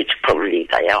 which probably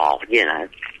they are, you know.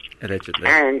 Allegedly.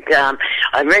 And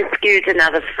I rescued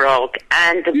another frog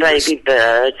and a baby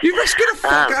bird. You rescued a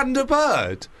frog and a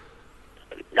bird?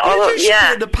 Oh,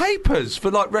 you're in the papers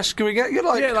for, like, rescuing it. You're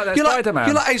like, like Spider-Man.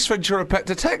 You're like Ace Ventura, Pet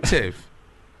Detective.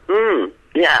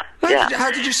 Yeah.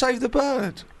 How did you save the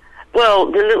bird?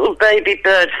 Well, the little baby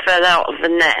bird fell out of the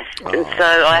nest, and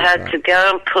so I had to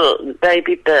go and put the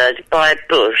baby bird by a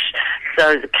bush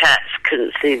so the cats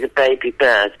couldn't see the baby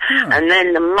bird. And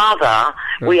then the mother,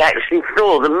 we actually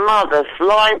saw the mother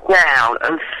fly down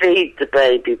and feed the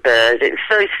baby bird. It's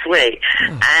so sweet.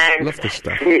 And love this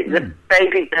stuff. The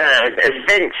baby bird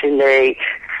eventually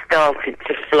started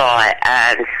to fly,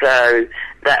 and so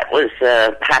that was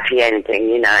a happy ending,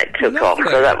 you know, it took off,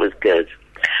 so that was good.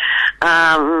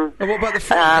 And what about the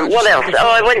frog? What else?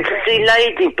 I went to see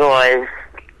Ladyboys.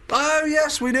 Oh,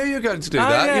 yes, we knew you were going to do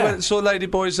that. Yeah. You went and saw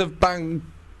Ladyboys of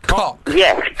Bangkok.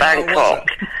 Yes, Bangkok.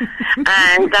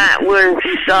 And that was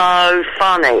so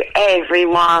funny.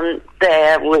 Everyone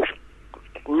there was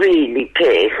really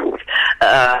pissed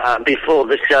before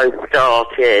the show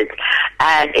started.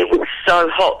 And it was so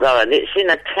hot, though, and it's in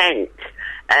a tent.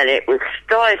 And it was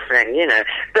stifling, you know.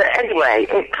 But anyway,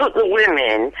 they put the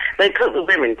women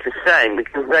to shame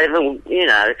because they're all, you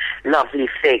know, lovely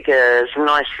figures,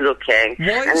 nice looking.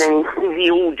 And then you see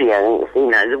the audience, you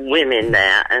know, the women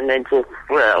there, and they're just,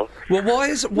 well, why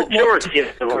is it... majority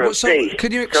of them are obese.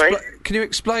 Can you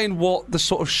explain what the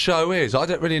sort of show is? I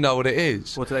don't really know what it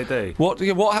is. What do they do?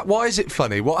 Why is it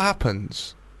funny? What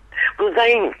happens? Well,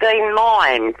 they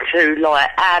mime to, like,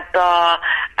 ABBA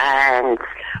and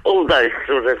all those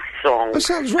sort of songs. That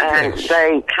sounds rubbish. And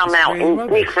they come out in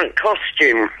different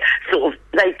costumes. Sort of,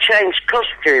 they change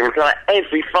costumes, like,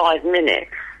 every 5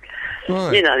 minutes.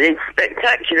 Right. You know, these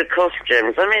spectacular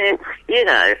costumes. I mean, it's, you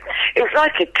know, it's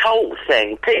like a cult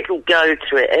thing. People go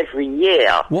to it every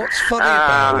year. What's funny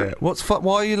about it?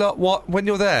 Why are you when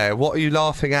you're there? What are you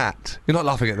laughing at? You're not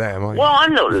laughing at them, are you? Well,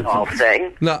 I'm not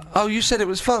laughing. No. Oh, you said it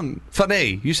was funny.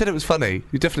 You said it was funny.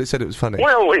 You definitely said it was funny.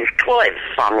 Well, it's quite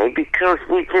funny because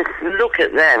we just look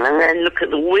at them and then look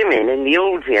at the women in the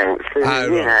audience.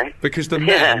 And, you know, because the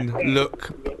men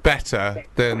look better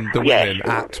than the women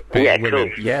at being women.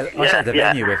 Cool. Yeah, I shared a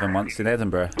venue with them once in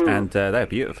Edinburgh, and they're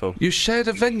beautiful. You shared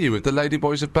a venue with the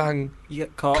Ladyboys of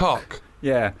Bangkok?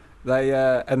 Yeah, they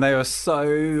were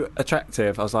so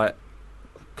attractive. I was like,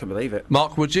 couldn't believe it.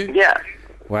 Mark, would you? Yeah.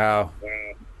 Wow.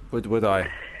 Would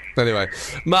I? Anyway,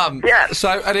 Mum. Yeah. So,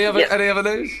 any other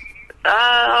news?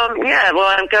 Yeah. Well,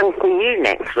 I'm going to see you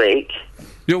next week.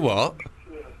 You're what?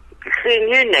 Seeing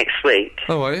you next week.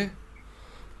 Oh, are you?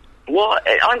 What?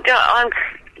 I'm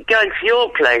going to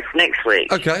your place next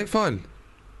week. Okay, fine.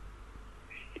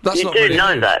 That's you not do really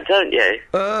know news. that, don't you?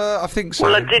 I think so.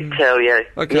 Well, I did tell you.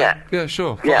 Okay. Yeah,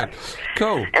 sure. Fine. Yeah.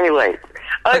 Cool. Anyway.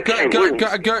 Okay.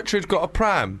 Gertrude got a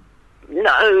pram.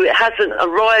 No, it hasn't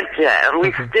arrived yet, and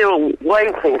we're still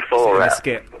waiting for it.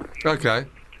 Skip. Okay.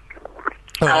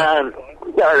 So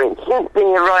it should be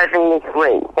arriving this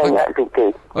week, so that'd be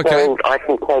good. Okay. So I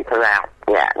can take her out,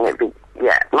 and it'd be,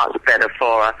 much better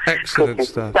for her. Excellent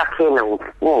stuff. Stuck in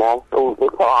all the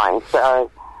time,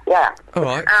 so, yeah. All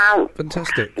right.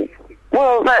 Fantastic.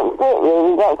 Well, that's it,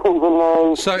 really. That's all the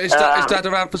news. So is Dad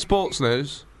around for sports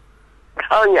news?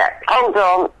 Oh, yeah. Hold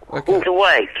on. Okay. He's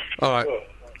awake. All right.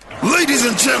 Ladies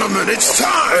and gentlemen, it's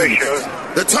time.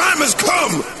 The time has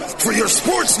come for your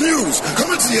sports news,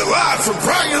 coming to you live from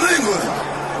Brighton, England.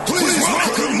 Please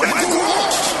welcome Michael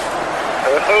Walsh.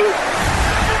 Hello.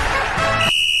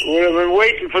 We're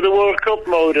waiting for the World Cup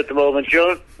mode at the moment,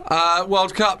 John.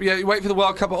 World Cup, yeah, you wait for the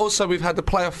World Cup, but also we've had the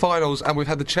playoff finals and we've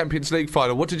had the Champions League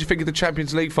final. What did you think of the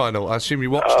Champions League final? I assume you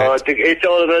watched it. I think it's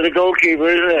all about the goalkeeper,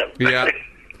 isn't it? Yeah.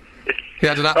 He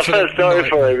had an I absolute felt sorry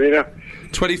for him, you know.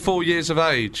 24 years of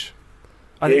age.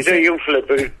 Yeah, he's a young flip,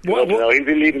 but he'll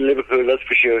be leaving Liverpool, that's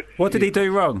for sure. What did he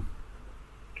do wrong?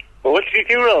 Well, what did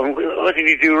he do wrong? What did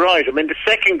he do right? I mean, the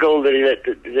second goal that he let...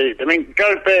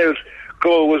 Gareth Bale's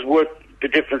goal was worth the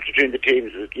difference between the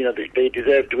teams. You know, they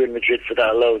deserved to win Madrid for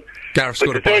that alone. Gareth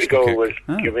scored a bicycle kick. Was,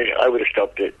 I mean, I would have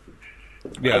stopped it.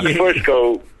 Yeah. The first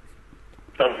goal,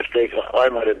 not a mistake, I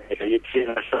might have made it. You'd seen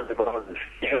on Sunday morning,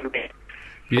 you know what I mean?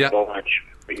 Yeah. Match,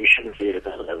 but you shouldn't see it at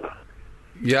that level.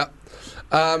 Yeah.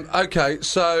 Okay,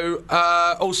 so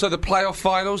also the playoff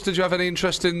finals, did you have any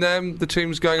interest in them? The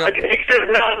teams going up? Extra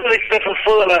really stuff from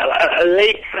Fulham. A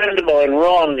late friend of mine,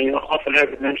 Ron, you know, often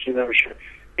heard him mention him, I'm sure.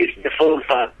 He's a Fulham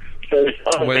fan. So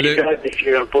he died this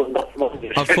year.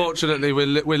 Unfortunately,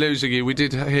 we're losing you. We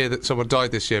did hear that someone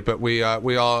died this year, but we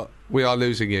are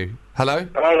losing you. Hello?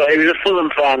 Oh, he was a Fulham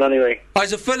fan anyway. Oh,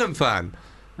 he's a Fulham fan?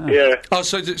 Oh. Yeah. Oh,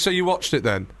 so you watched it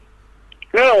then?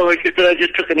 No, I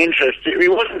just took an interest. He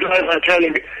wasn't live on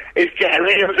telly.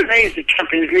 It was amazing the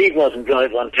Champions League wasn't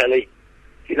live on telly.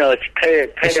 You know, it's pay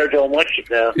or don't watch it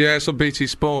now. Yeah, it's on BT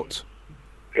Sport.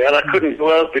 Yeah, and I couldn't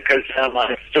go out because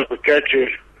I stuck with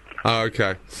Gertrude. Oh,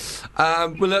 okay.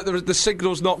 Well, look, the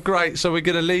signal's not great, so we're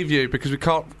going to leave you because we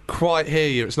can't quite hear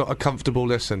you. It's not a comfortable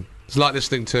listen. It's like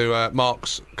listening to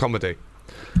Mark's comedy.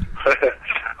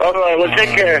 All right, well, take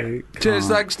care. Cheers,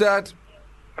 thanks, Dad.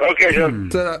 Okay, John.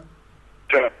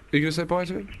 Are you going to say bye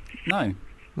to him? No.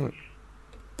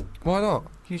 Why not?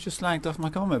 You just slagged off my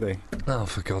comedy. Oh,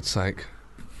 for God's sake.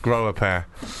 Grow a pair.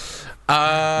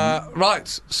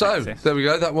 Right, so there we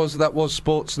go. That was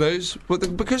sports news.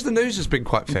 Because the news has been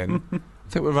quite thin, I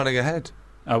think we're running ahead.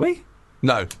 Are we?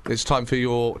 No, it's time for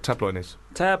your tabloid news.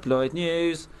 Tabloid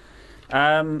news.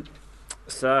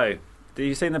 So, do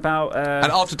you seen about...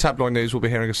 And after tabloid news, we'll be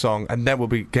hearing a song, and then we'll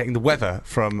be getting the weather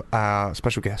from our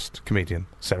special guest, comedian,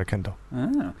 Sarah Kendall.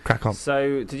 Ah. Crack on.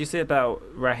 So, did you see about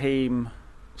Raheem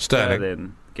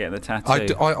Sterling getting the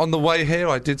tattoo? On the way here,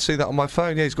 I did see that on my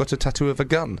phone. Yeah, he's got a tattoo of a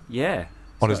gun. Yeah.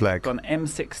 On his leg. Got an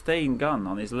M16 gun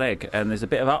on his leg, and there's a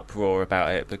bit of uproar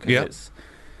about it because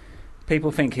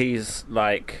people think he's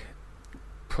like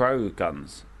pro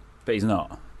guns, but he's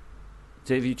not.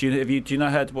 Do you know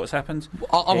heard what's happened?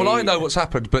 Well, I know what's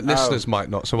happened, but listeners might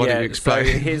not. So why don't you explain?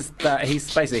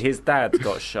 So his dad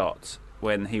got shot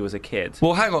when he was a kid.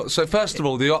 Well, hang on. So first of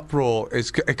all, the uproar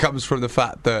it comes from the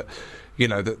fact that, you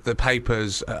know, the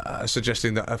papers are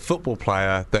suggesting that a football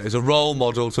player that is a role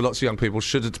model to lots of young people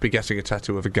shouldn't be getting a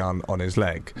tattoo of a gun on his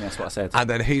leg. Yeah, that's what I said. And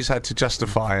then he's had to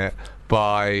justify it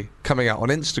by coming out on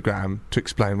Instagram to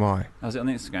explain why. Was it on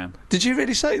Instagram? Did you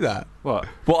really say that? What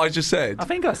I just said? I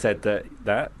think I said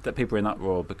that people are in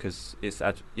uproar because it's,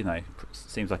 you know,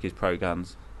 seems like he's pro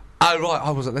guns. Oh right,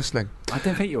 I wasn't listening. I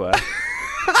didn't think you were.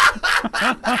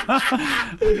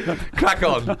 Crack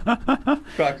on.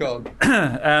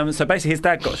 So basically, his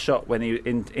dad got shot when he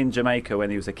in Jamaica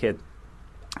when he was a kid.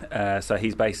 So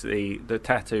he's basically, the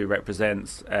tattoo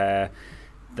represents that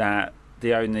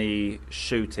the only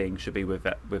shooting should be with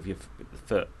your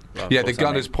foot. Yeah, the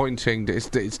gun is pointing.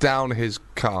 It's down his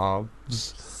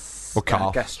calves or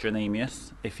calf. Gastrocnemius.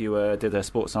 If you did a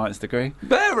sports science degree.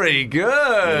 Very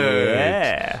good.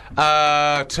 Yeah.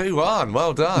 2-1.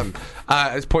 Well done.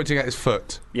 It's pointing at his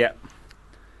foot. Yeah.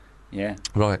 Yeah.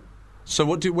 Right. So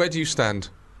where do you stand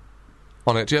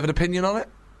on it? Do you have an opinion on it?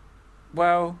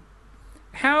 Well,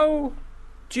 how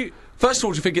do you... First of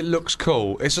all, do you think it looks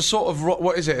cool? It's a sort of...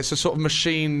 What is it? It's a sort of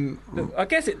machine... I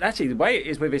guess actually, the way it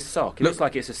is with his sock, it looks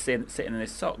like it's sitting in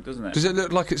his sock, doesn't it? Does it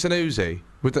look like it's an Uzi?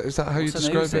 Is that how you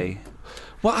describe Uzi? it?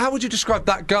 Well, how would you describe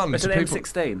that gun it's to an people?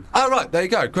 M16. Oh, right. There you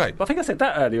go. Great. Well, I think I said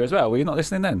that earlier as well. Were you not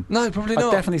listening then? No, probably not.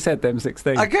 I definitely said the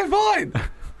M16. Okay, fine.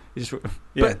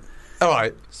 Yeah. But, all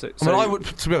right. I mean,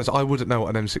 to be honest, I wouldn't know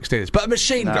what an M16 is. But a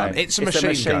machine gun. It's a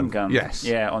machine gun. Yes.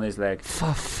 Yeah, on his leg.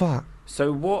 Fuck.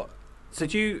 So what... So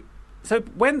do you... do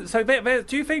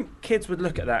you think kids would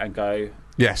look at that and go,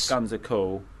 yes, guns are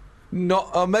cool?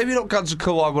 Not maybe not guns are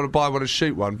cool. I want to buy one and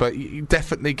shoot one, but you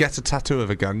definitely get a tattoo of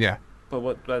a gun. Yeah. But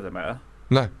what doesn't matter?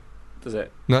 No. Does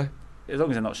it? No. As long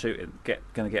as they're not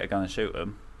going to get a gun and shoot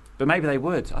them. But maybe they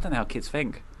would. I don't know how kids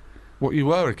think. What, you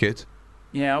were a kid?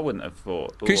 Yeah, I wouldn't have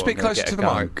thought. Can you speak closer to the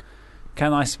mic?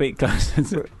 Can I speak closer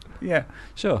to... Yeah,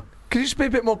 sure. Can you just be a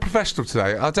bit more professional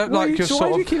today? I don't like your sort of...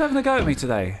 Why do you keep having a go at me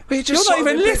today? You're not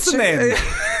even listening!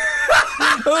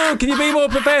 Oh, can you be more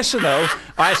professional?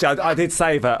 I did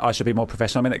say that I should be more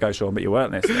professional a minute ago, Sean, but you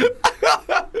weren't listening.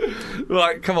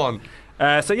 Right, come on.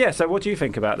 So what do you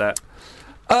think about that?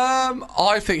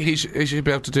 I think he should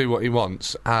be able to do what he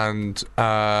wants, and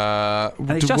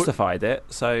he's justified it.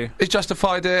 So he's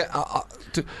justified it.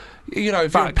 You know,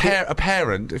 if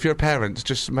you're a parent,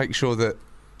 just make sure that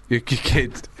your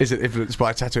kid isn't influenced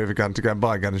by a tattoo of a gun to go and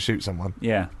buy a gun and shoot someone.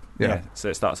 Yeah. So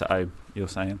it starts at home. You're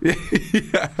saying?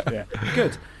 Yeah.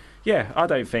 Good. Yeah, I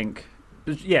don't think.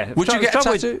 Yeah. Would you get a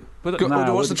tattoo?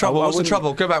 What's the trouble? What's the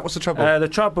trouble? Go back. What's the trouble? The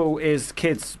trouble is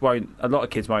a lot of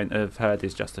kids won't have heard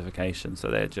his justification, so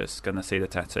they're just going to see the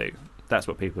tattoo. That's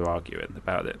what people are arguing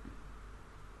about it.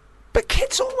 But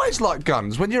kids always like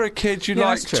guns. When you're a kid, you Yeah,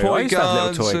 like that's true. I toy used to have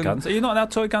guns. little toy guns. Are you not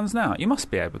allowed toy guns now? You must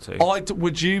be able to.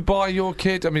 Would you buy your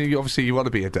kid? I mean, obviously you want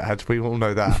to be a dad. We all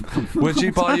know that. Would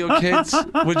you buy your kids?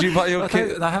 Would you buy your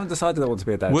kid? I haven't decided I want to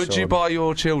be a dad. Would you buy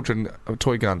your children a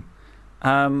toy gun?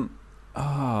 I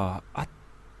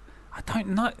don't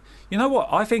know. You know what?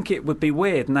 I think it would be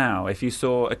weird now if you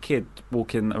saw a kid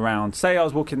walking around. Say I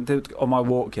was walking on my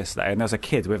walk yesterday and there was a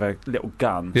kid with a little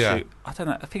gun. Yeah. So, I don't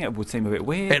know. I think it would seem a bit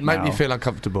weird. It made me feel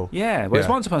uncomfortable. Yeah. Whereas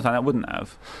once upon a time, I wouldn't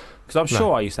have. Because I'm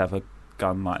sure I used to have a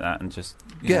gun like that and just.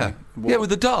 Yeah, with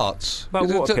the darts. But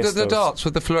the darts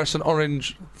with the fluorescent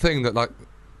orange thing that, like,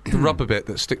 the rubber bit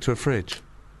that stick to a fridge.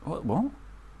 What?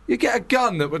 You get a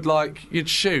gun that would, like, you'd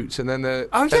shoot and then a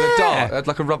dart,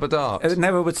 like a rubber dart. It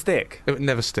never would stick. It would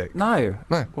never stick. No.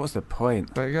 What's the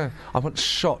point? There you go. I once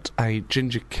shot a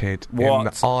ginger kid in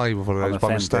the eye with one of those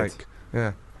by mistake.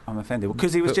 Yeah. I'm offended.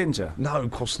 Because he was ginger? No, of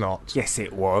course not. Yes,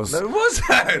 it was. No, it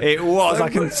wasn't. It was, I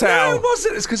can tell. No, it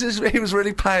wasn't. It's because he was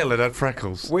really pale and had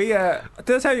freckles. Did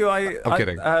I tell you I'm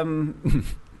kidding.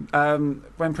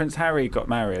 When Prince Harry got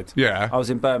married, yeah, I was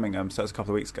in Birmingham, so it was a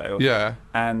couple of weeks ago. Yeah.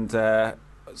 And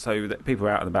so that people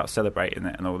were out and about celebrating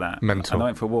it and all that. Mental. And I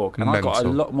went for a walk, and I got a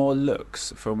lot more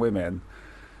looks from women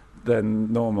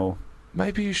than normal.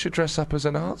 Maybe you should dress up as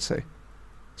an Nazi.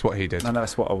 That's what he did. No,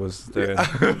 that's what I was doing.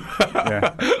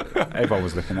 Yeah. Everyone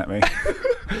was looking at me.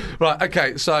 Right,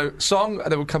 okay, so song,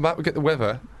 and then we'll come back, we'll get the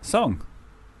weather. Song?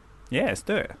 Yeah, let's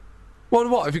do it. Well,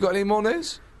 what? Have you got any more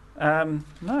news? No.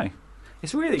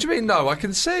 It's really... What do you mean, no? I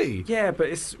can see. Yeah, but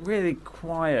it's really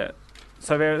quiet.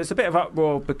 So there's a bit of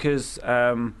uproar because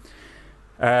some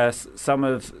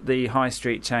of the high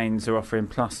street chains are offering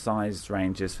plus-sized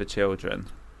ranges for children.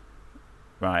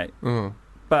 Right.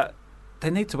 But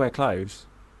they need to wear clothes,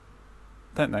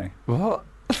 don't they? What?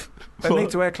 They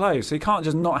need to wear clothes, so you can't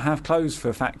just not have clothes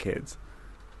for fat kids.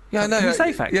 Yeah, I know. Can you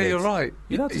say fat kids? Yeah, you're right.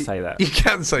 You're allowed to say that. You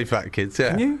can say fat kids, yeah.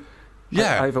 Can you?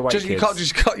 Yeah. Overweight kids.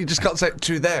 You just can't say it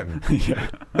to them. Yeah.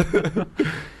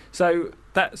 So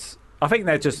that's... I think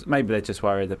they're just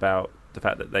worried about the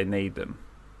fact that they need them.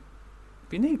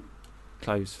 But you need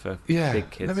clothes for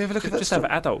big kids. Let me have a look at that. Just have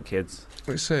adult kids.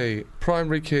 Let's see.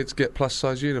 Primary kids get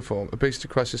plus-size uniform. Obesity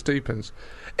crisis deepens.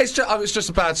 It's just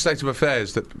a bad state of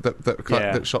affairs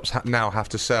that shops now have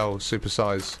to sell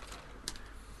supersize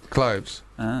clothes.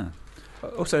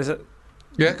 Also,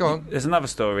 go on. There's another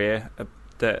story here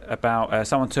about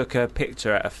someone took a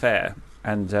picture at a fair.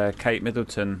 And Kate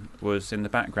Middleton was in the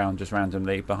background just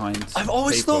randomly behind I've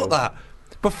always people. thought that.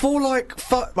 Before, like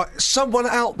someone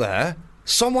out there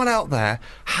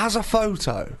has a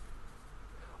photo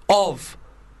of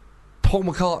Paul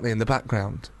McCartney in the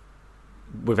background.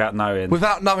 Without knowing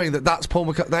that that's Paul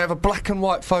McCartney. They have a black and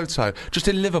white photo, just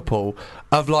in Liverpool,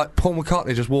 of, like, Paul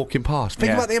McCartney just walking past.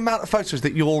 Think about the amount of photos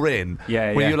that you're in.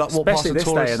 Yeah, when you, like, walk especially past the this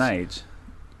tourists. day and age.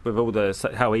 With all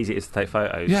how easy it is to take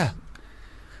photos. Yeah.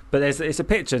 But it's a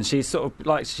picture, and she's sort of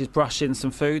like she's brushing some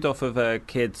food off of her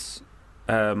kid's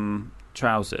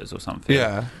trousers or something.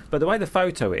 Yeah. But the way the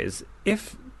photo is,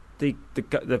 if the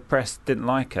press didn't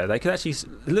like her, they could actually.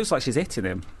 It looks like she's hitting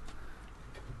him.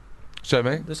 Show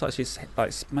me. It looks like she's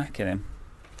like smacking him,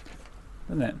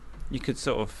 doesn't it? You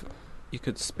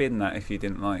could spin that if you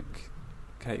didn't like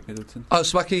Kate Middleton. Oh,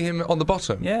 smacking him on the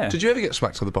bottom. Yeah. Did you ever get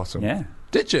smacked on the bottom? Yeah.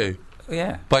 Did you?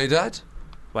 Yeah. By your dad?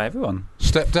 By everyone.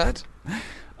 Stepdad?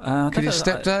 Can your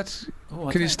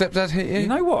stepdad hit you? You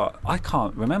know what? I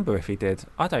can't remember if he did.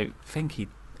 I don't think he...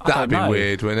 That'd be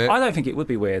weird, wouldn't it? I don't think it would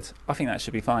be weird. I think that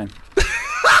should be fine.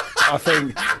 I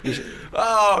think...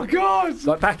 Oh, God!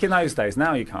 Like, back in those days.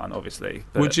 Now you can't, obviously.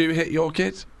 Would you hit your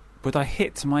kid? Would I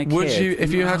hit my kid? Would you,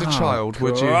 if you had a child,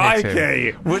 would you hit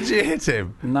him? Would you hit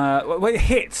him? No. Well,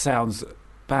 hit sounds...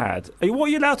 bad. What are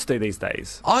you allowed to do these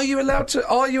days? Are you allowed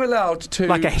to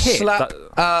like a hit, slap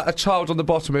a child on the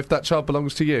bottom if that child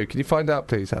belongs to you? Can you find out,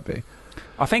 please, Happy?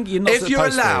 I think you're not. If you're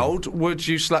allowed, would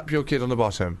you slap your kid on the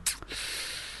bottom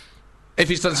if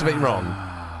he's done something wrong?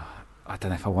 I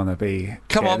don't know if I want to be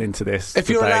into this. If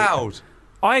you're allowed,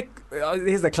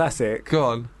 here's the classic. Go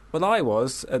on. Well, I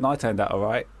was, and I turned out all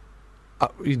right.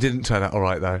 You didn't turn out all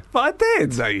right, though. But I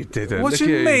did. No, you didn't. What do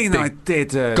you mean I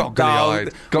didn't?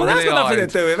 Goggly-eyed. Well, that's got nothing to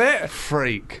do with it.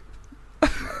 Freak. Why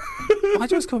do you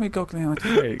just call me goggly-eyed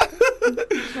freak?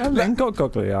 I haven't got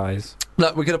goggly eyes.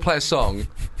 Look, we're going to play a song,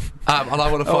 and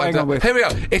I want to find out. Here we go.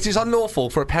 It is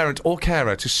unlawful for a parent or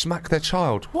carer to smack their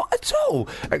child. What at all?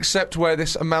 Except where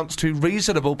this amounts to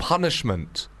reasonable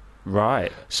punishment.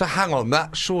 Right. So hang on,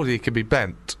 that surely can be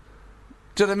bent.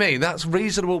 Do you know what I mean? That's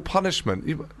reasonable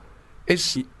punishment.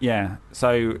 Yeah.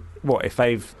 So what if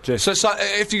they've just? So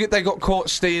if they got caught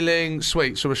stealing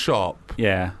sweets from a shop,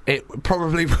 yeah, it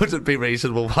probably wouldn't be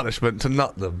reasonable punishment to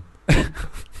nut them.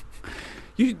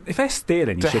 If they're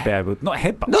stealing, you should be able not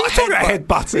headbutt. What are you talking about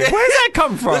headbutting? Yeah. Where's that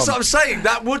come from? That's what I'm saying.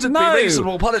 That wouldn't be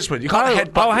reasonable punishment. You can't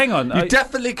headbutt. Oh, hang on. You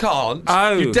definitely can't.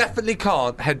 You definitely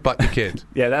can't headbutt your kid.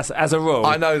 Yeah, that's as a rule.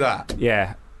 I know that.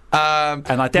 Yeah. And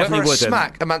I definitely whether wouldn't. a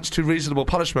smack amounts to reasonable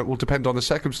punishment will depend on the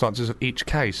circumstances of each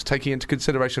case, taking into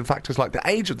consideration factors like the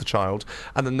age of the child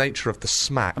and the nature of the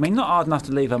smack. I mean, not hard enough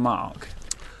to leave a mark.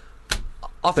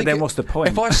 But then what's the point?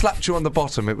 If I slapped you on the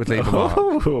bottom, it would leave a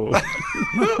mark.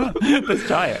 Let's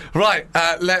try it. Right,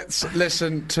 let's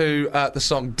listen to the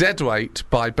song Deadweight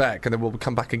by Beck, and then we'll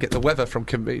come back and get the weather from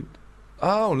Kimby.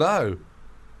 Oh, no.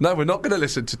 No, we're not going to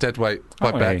listen to Deadweight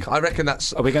by Beck. I reckon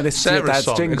that's Are we going to listen Sarah's to Dad's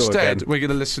song. jingle Instead, again? we're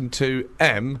going to listen to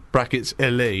M, brackets,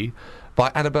 Ellie,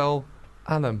 by Annabelle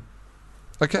Allam.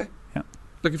 Okay? Yeah.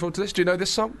 Looking forward to this. Do you know this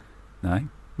song? No.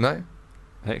 No?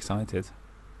 Very excited.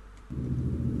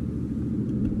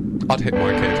 I'd hit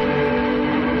my kid.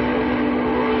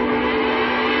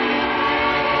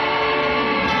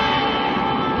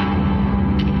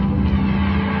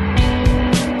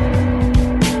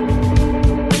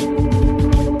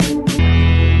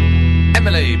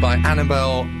 Emily by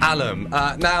Annabelle Allam.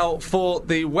 Now for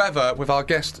the weather with our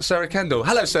guest Sarah Kendall.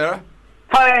 Hello, Sarah.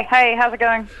 Hi, hey, how's it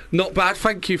going? Not bad.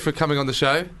 Thank you for coming on the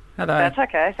show. Hello. That's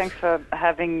okay. Thanks for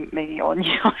having me on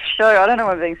your show. I don't know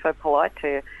why I'm being so polite to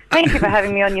you. Thank you for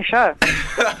having me on your show.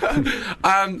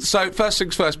 So first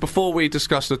things first, before we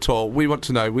discuss the tour, we want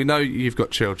to know, we know you've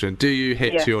got children. Do you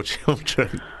hit your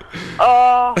children?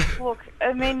 Oh, look,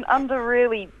 I mean, under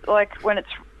really, like,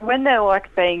 when they're,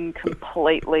 like, being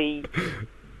completely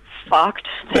fucked,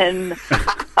 then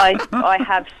I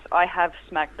have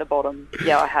smacked the bottom.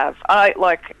 Yeah, I have.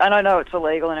 And I know it's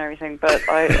illegal and everything, but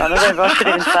I don't know if I should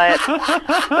even say it.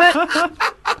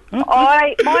 But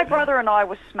my brother and I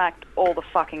were smacked all the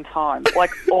fucking time,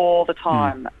 like all the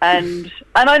time. And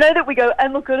I know that we go,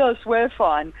 and look at us, we're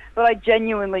fine, but I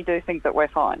genuinely do think that we're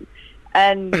fine.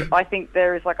 And I think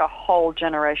there is like a whole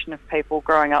generation of people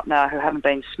growing up now who haven't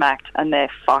been smacked, and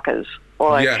they're fuckers.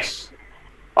 Like, yes.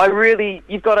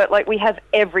 You've got to, like, we have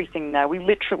everything now. We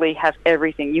literally have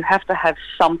everything. You have to have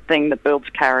something that builds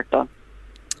character.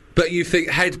 But you think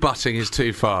headbutting is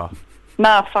too far?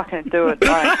 Nah, fucking do it.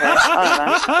 I don't care.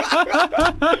 I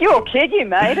don't know. You're a kid, you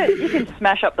made it. You can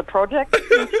smash up the project.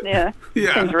 Yeah.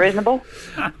 Seems reasonable.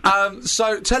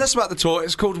 So tell us about the tour.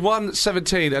 It's called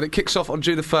 117 and it kicks off on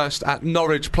June the 1st at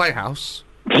Norwich Playhouse.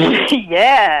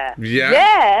 Yeah.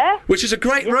 Which is a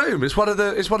great room. It's one of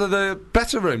the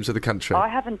better rooms of the country. I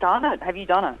haven't done it. Have you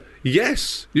done it?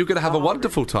 Yes. You're going to have a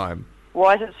wonderful time.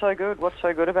 Why is it so good? What's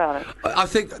so good about it? I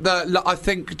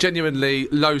think genuinely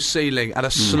low ceiling and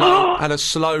a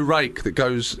slow rake that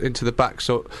goes into the back.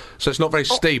 So it's not very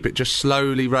steep. It just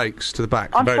slowly rakes to the back.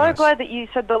 I'm very so nice. glad that you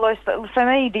said the low. For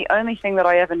me, the only thing that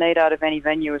I ever need out of any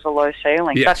venue is a low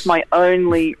ceiling. Yes. That's my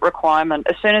only requirement.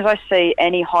 As soon as I see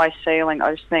any high ceiling,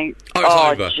 I just think, it's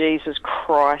over. Jesus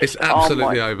Christ! It's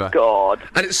absolutely oh my over. God!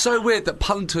 And it's so weird that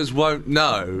punters won't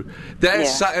know. They're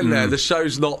sat in there. The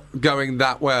show's not going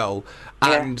that well.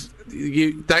 And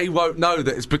they won't know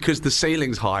that it's because the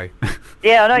ceiling's high.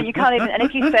 Yeah, I know, you can't even... And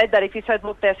if you said,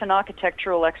 look, there's an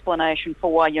architectural explanation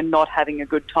for why you're not having a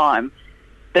good time,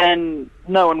 then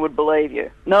no one would believe you.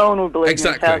 No one would believe you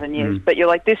in 1,000 years. But you're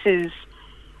like, this is...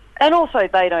 And also,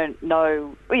 they don't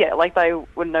know... Yeah, like, they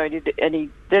wouldn't know any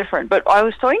different. But I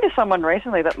was talking to someone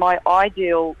recently that my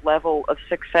ideal level of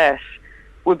success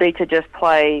would be to just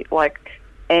play, like...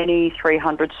 any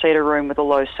 300-seater room with a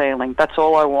low ceiling. That's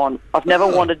all I want. I've never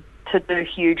wanted to do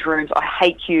huge rooms. I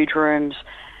hate huge rooms.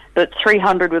 But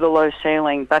 300 with a low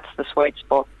ceiling, that's the sweet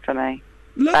spot for me.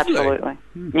 Lovely. Absolutely.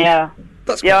 Yeah.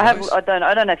 That's nice. I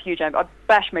don't have huge aims. I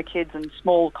bash my kids in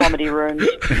small comedy rooms.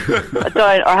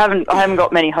 I haven't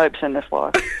got many hopes in this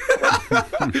life.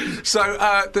 So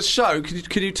the show,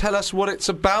 can you tell us what it's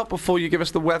about before you give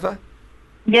us the weather?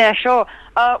 Yeah, sure.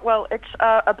 Well, it's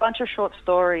a bunch of short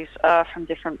stories from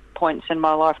different points in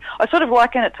my life. I sort of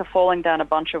liken it to falling down a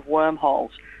bunch of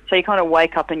wormholes. So you kind of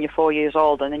wake up and you're 4 years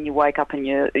old, and then you wake up and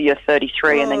you're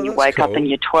 33, and then you wake up and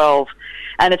you're 12.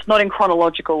 And it's not in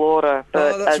chronological order,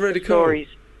 but as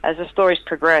the stories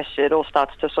progress, it all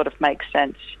starts to sort of make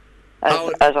sense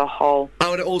as a whole.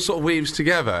 Oh, and it all sort of weaves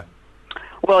together?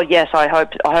 Well, yes, I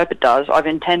hope it does. I've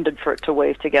intended for it to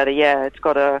weave together. Yeah, it's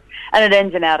got and it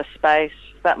ends in outer space.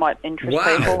 That might interest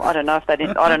people. I don't know if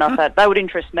that would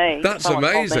interest me. That's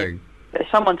amazing. If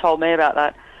someone told me about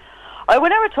that.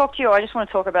 Whenever I talk to you, I just want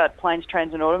to talk about planes,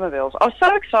 trains and automobiles. I was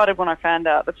so excited when I found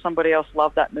out that somebody else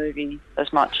loved that movie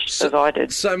as much as I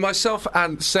did. So myself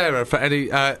and Sarah, for any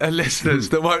listeners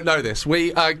that won't know this,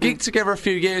 we geeked together a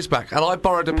few years back, and I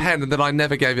borrowed a pen and then I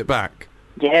never gave it back.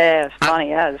 Yeah, it's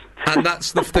funny as. And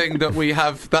that's the thing that we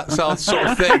have, that's our sort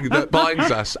of thing that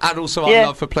binds us, and also our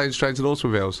love for planes, trains and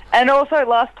automobiles. And also,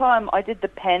 last time I did the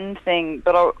pen thing,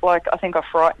 but I think I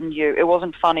frightened you. It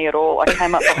wasn't funny at all. I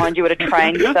came up behind you at a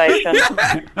train station,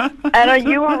 and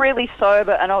you were really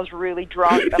sober, and I was really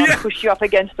drunk, and I pushed you up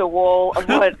against a wall and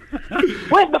went,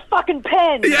 "Where's the fucking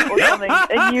pen?" or something,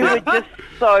 and you were just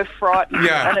so frightened,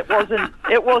 and it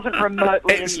wasn't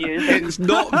remotely amusing. It's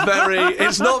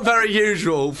not very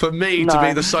usual for me to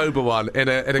be the sober one in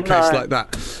a case like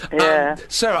that. Yeah.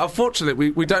 Sarah,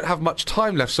 unfortunately, we don't have much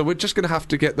time left, so we're just going to have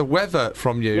to get the weather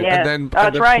from you, Yeah. and then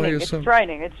It's raining.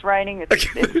 It's raining.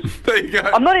 There you go.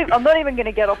 I'm not even going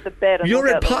to get off the bed. And You're look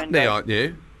in out the Putney, window. aren't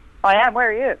you? I am. Where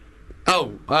are you?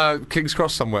 Oh, King's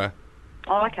Cross somewhere.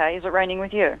 Oh, okay. Is it raining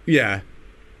with you? Yeah.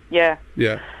 Yeah.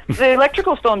 Yeah. The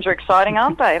electrical storms are exciting,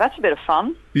 aren't they? That's a bit of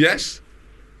fun. Yes.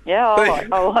 Yeah,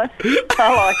 I like it.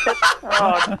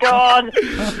 Oh God!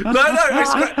 No,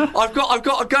 I've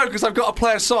got to go because I've got to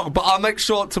play a song. But I'll make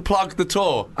sure to plug the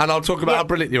tour, and I'll talk about how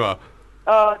brilliant you are.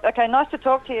 Oh, okay. Nice to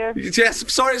talk to you.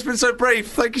 Yes. Sorry, it's been so brief.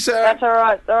 Thank you, Sarah. That's all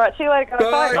right. All right. See you later,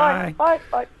 guys. Bye.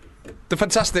 Bye. The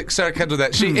fantastic Sarah Kendall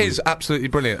there. She is absolutely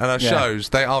brilliant, and her shows,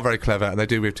 they are very clever, and they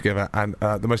do weave together, and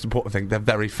the most important thing, they're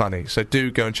very funny. So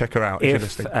do go and check her out if you're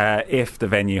listening. If the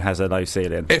venue has a low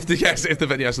ceiling. If the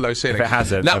venue has a low ceiling. If it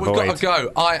hasn't, now we've got to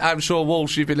go. I am Sean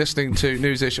Walsh. You've been listening to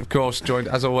Newsish, of course, joined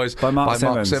as always by Mark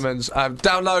Simmons.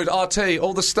 Download RT,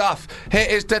 all the stuff. Here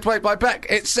is Deadweight by Beck.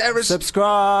 It's Sarah's...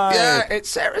 Subscribe! Yeah, it's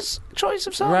Sarah's choice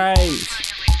of song. Great.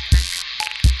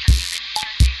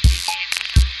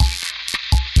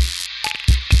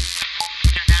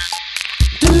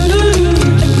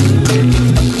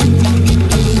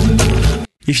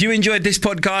 If you enjoyed this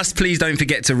podcast, please don't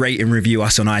forget to rate and review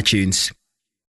us on iTunes.